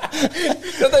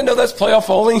 Don't they know that's playoff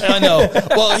bowling? I know.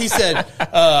 Well, he said,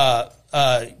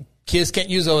 kids can't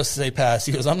use OSSA pass.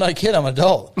 He goes, I'm not a kid, I'm an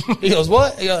adult. He goes,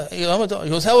 what? He goes, I'm an adult. He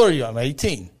goes, how old are you? I'm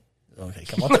 18. Okay,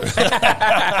 come on.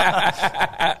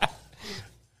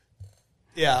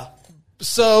 Yeah.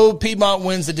 So Piedmont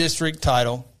wins the district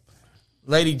title.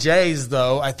 Lady Jays,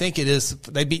 though, I think it is.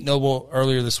 They beat Noble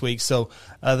earlier this week. So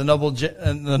the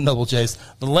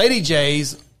Lady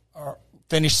Jays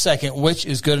finished second, which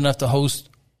is good enough to host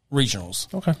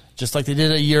regionals. Okay. Just like they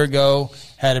did a year ago.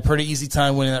 Had a pretty easy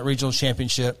time winning that regional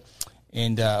championship.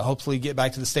 And hopefully get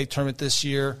back to the state tournament this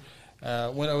year.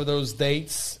 Went over those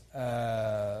dates.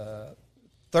 13th,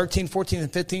 14th,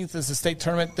 and 15th is the state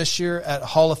tournament this year at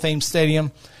Hall of Fame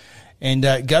Stadium. And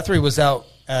Guthrie was out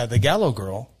the Gallo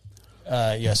girl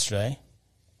yesterday.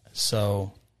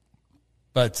 So,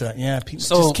 but, just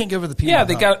can't get over the Piedmont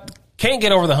hump. Can't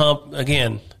get over the hump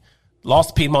again. Lost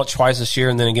to Piedmont twice this year,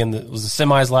 and then again it was the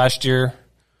semis last year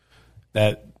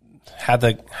that had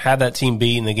that team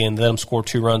beat, and again let them score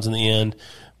 2 runs in the end.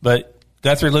 But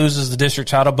Guthrie loses the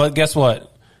district title. But guess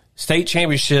what? State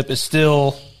championship is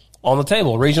still on the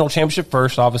table. Regional championship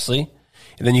first, obviously,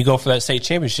 and then you go for that state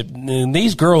championship. And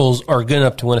these girls are good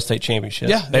enough to win a state championship.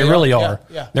 Yeah, they really are.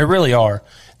 Yeah. They really are.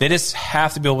 They just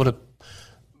have to be able to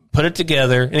put it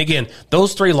together. And again,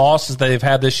 those 3 losses that they've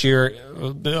had this year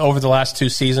over the last 2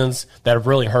 seasons that have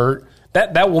really hurt,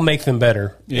 that will make them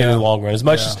better in the long run. As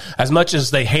much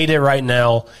as they hate it right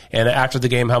now, and after the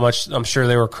game, how much I'm sure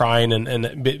they were crying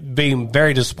and being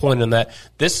very disappointed in that.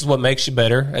 This is what makes you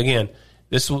better. Again,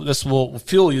 this will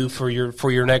fuel you for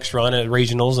your next run at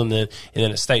regionals and then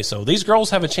at state. So these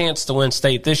girls have a chance to win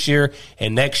state this year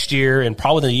and next year and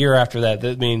probably the year after that.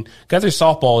 I mean, Guthrie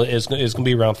softball is going to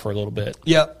be around for a little bit.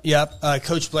 Yep.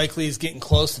 Coach Blakely is getting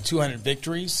close to 200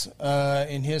 victories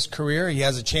in his career. He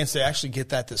has a chance to actually get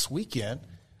that this weekend.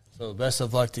 So best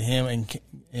of luck to him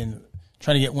in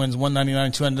trying to get wins 199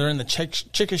 and 200. They're in the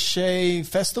Chickasha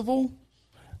Festival.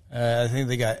 I think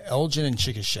they got Elgin and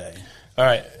Chickasha. All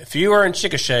right. If you are in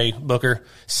Chickasha, Booker,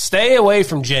 stay away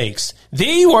from Jake's.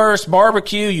 The worst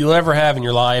barbecue you'll ever have in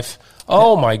your life.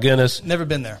 Oh, my goodness. Never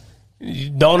been there.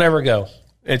 Don't ever go.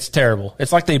 It's terrible.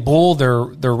 It's like they boil their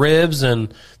ribs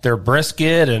and their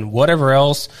brisket and whatever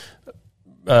else.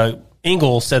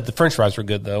 Engel said the French fries were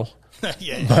good, though.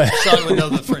 Yeah. Sean would know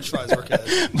the French fries were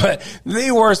good. But the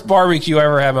worst barbecue I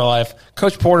ever had in my life.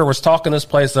 Coach Porter was talking this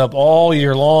place up all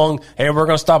year long. Hey, we're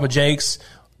going to stop at Jake's.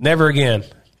 Never again.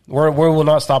 We will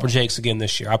not stop at Jake's again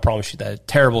this year. I promise you that.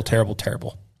 Terrible, terrible,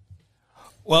 terrible.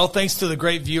 Well, thanks to the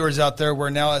great viewers out there, we're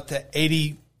now at the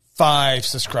 85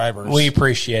 subscribers. We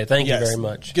appreciate it. Thank you very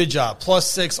much. Good job.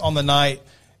 +6 on the night.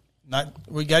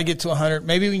 We got to get to 100.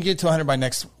 Maybe we can get to 100 by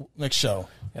next show.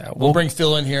 Yeah, we'll bring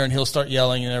Phil in here, and he'll start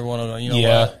yelling, and everyone will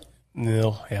what?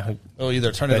 No, yeah. We'll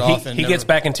either turn it off. He gets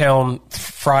back in town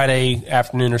Friday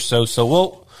afternoon or so. So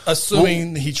we'll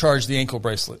assuming he charged the ankle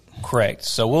bracelet. Correct.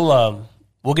 So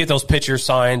we'll get those pictures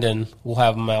signed and we'll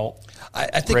have them out.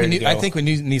 I think we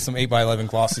need some 8x11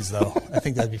 glossies though. I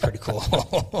think that'd be pretty cool.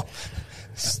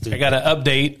 I got an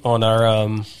update on our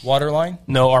Waterline.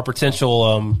 No, our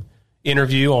potential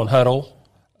interview on Huddle.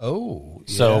 Oh,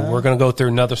 yeah. So we're going to go through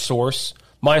another source.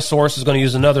 My source is going to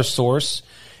use another source,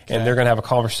 and they're going to have a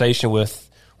conversation with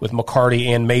McCarty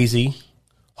and Maisie.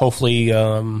 Hopefully,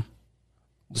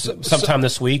 sometime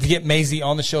this week. To get Maisie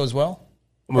on the show as well.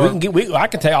 I mean,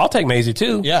 I'll take Maisie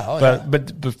too. Yeah,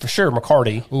 but for sure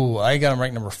McCarty. Ooh, I got him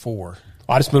ranked number 4.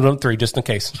 I just moved him up 3 just in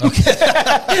case. Okay.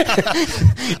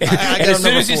 and as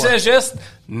soon as he says yes,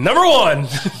 number 1.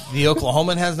 The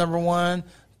Oklahoman has number 1.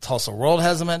 Tulsa World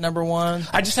has them at number 1.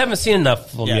 I just haven't seen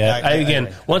enough of them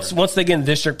yet. Once they get in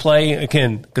district play,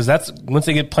 again, because that's once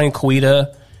they get playing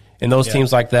Coweta and those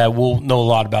teams like that, we'll know a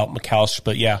lot about McAllister.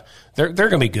 But yeah, they're going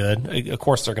to be good. Of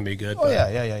course, they're going to be good. Oh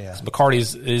yeah. McCarty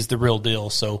is the real deal.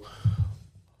 So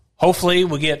hopefully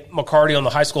we get McCarty on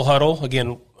the high school huddle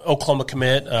again. Oklahoma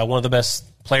commit, one of the best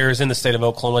players in the state of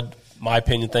Oklahoma. My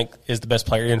opinion, think is the best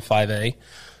player in 5A.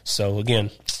 So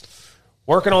again.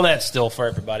 Working on that still for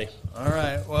everybody. All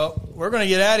right. Well, we're going to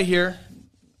get out of here.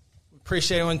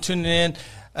 Appreciate everyone tuning in.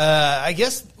 I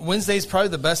guess Wednesday's probably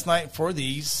the best night for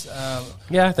these.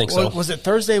 Yeah, I think so. Was it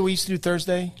Thursday? We used to do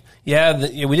Thursday?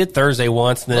 Yeah, we did Thursday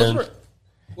once. Then,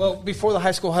 before the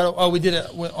high school huddle. Oh, we did it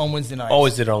on Wednesday nights.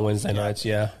 Always did it on Wednesday nights,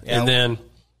 yeah. And then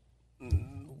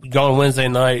you go on Wednesday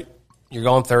night, you're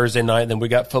going Thursday night, then we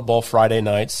got football Friday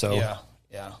night. So yeah.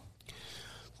 At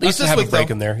least have a break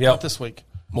in there. Yeah, not this week.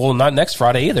 Well, not next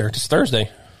Friday either. Just Thursday.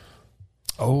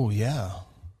 Oh, yeah.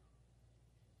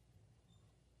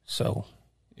 So,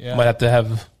 might have to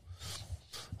have.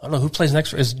 I don't know who plays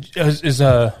next. Is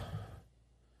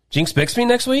Jinx Bixby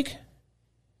next week?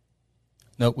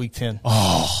 No, week 10.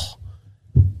 Oh,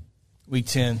 week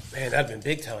 10. Man, that'd been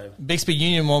big time. Bixby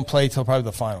Union won't play till probably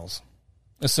the finals,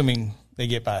 assuming they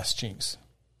get past Jinx.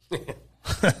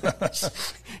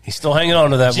 He's still hanging on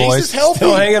to that, boys. Jinx is healthy.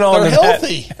 Still hanging on. They're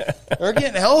healthy. They're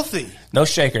getting healthy. No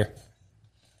shaker.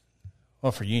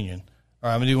 Well, for Union. All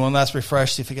right, I'm gonna do one last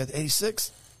refresh. See if we got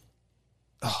 86.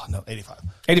 Oh no, 85.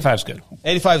 85 is good.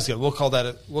 85 is good. We'll call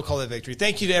that victory.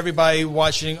 Thank you to everybody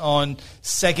watching on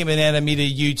Second Banana Media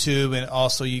YouTube, and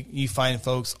also you find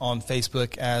folks on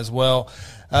Facebook as well.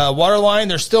 Waterline,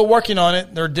 they're still working on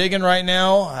it. They're digging right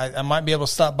now. I might be able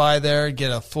to stop by there,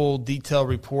 get a full detailed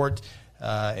report,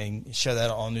 and share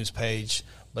that on news page.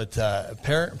 But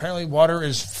apparently water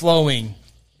is flowing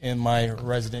in my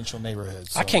residential neighborhood.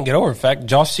 So. I can't get over the fact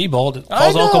Josh Seabold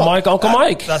calls Uncle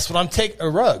Mike. That's what I'm taking.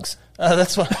 Rugs.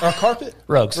 That's what our carpet.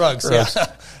 Rugs. Yeah.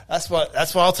 That's what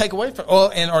I'll take away from. Oh,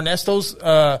 and Ernesto's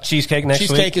cheesecake next week.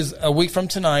 Cheesecake is a week from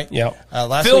tonight. Yeah.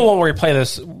 Phil won't replay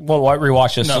this. Won't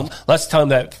rewatch this. No. So let's tell him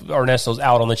that Ernesto's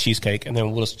out on the cheesecake, and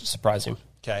then we'll just surprise him.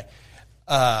 Okay.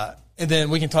 And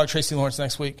then we can talk Tracy Lawrence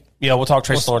next week. Yeah, we'll talk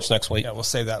Tracy Lawrence next week. Yeah, we'll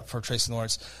save that for Tracy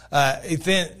Lawrence.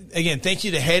 Then again, thank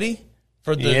you to Hetty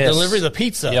for the delivery of the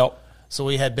pizza. Yep. So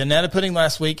we had banana pudding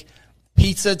last week,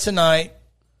 pizza tonight,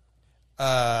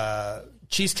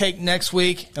 cheesecake next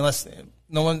week, unless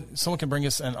someone can bring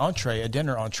us a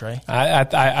dinner entree.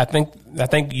 I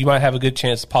think you might have a good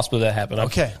chance, possibly that happen.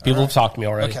 Okay. People have talked to me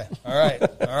already. Okay. All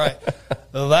right.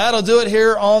 Well, that'll do it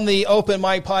here on the Open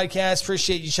Mic Podcast.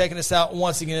 Appreciate you checking us out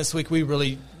once again this week. We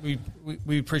really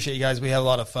we appreciate you guys. We have a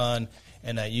lot of fun.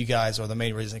 And you guys are the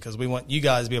main reason, because we want you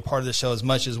guys to be a part of the show as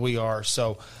much as we are.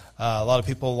 So a lot of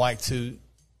people like to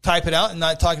type it out and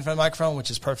not talk in front of the microphone, which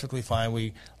is perfectly fine.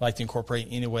 We like to incorporate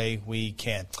any way we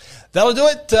can. That'll do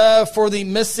it for the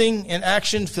Missing in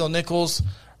Action. Phil Nichols,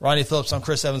 Ronnie Phillips, I'm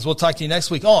Chris Evans. We'll talk to you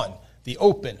next week on the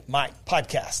Open Mic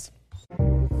Podcast.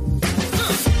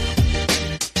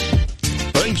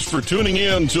 Thanks for tuning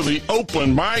in to the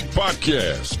Open Mic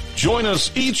Podcast. Join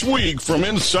us each week from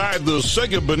inside the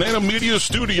Second Banana Media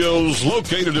Studios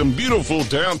located in beautiful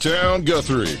downtown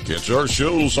Guthrie. Catch our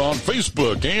shows on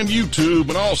Facebook and YouTube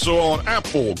and also on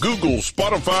Apple, Google,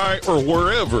 Spotify, or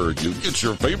wherever you get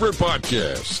your favorite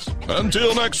podcasts.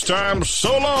 Until next time,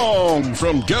 so long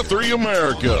from Guthrie,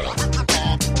 America.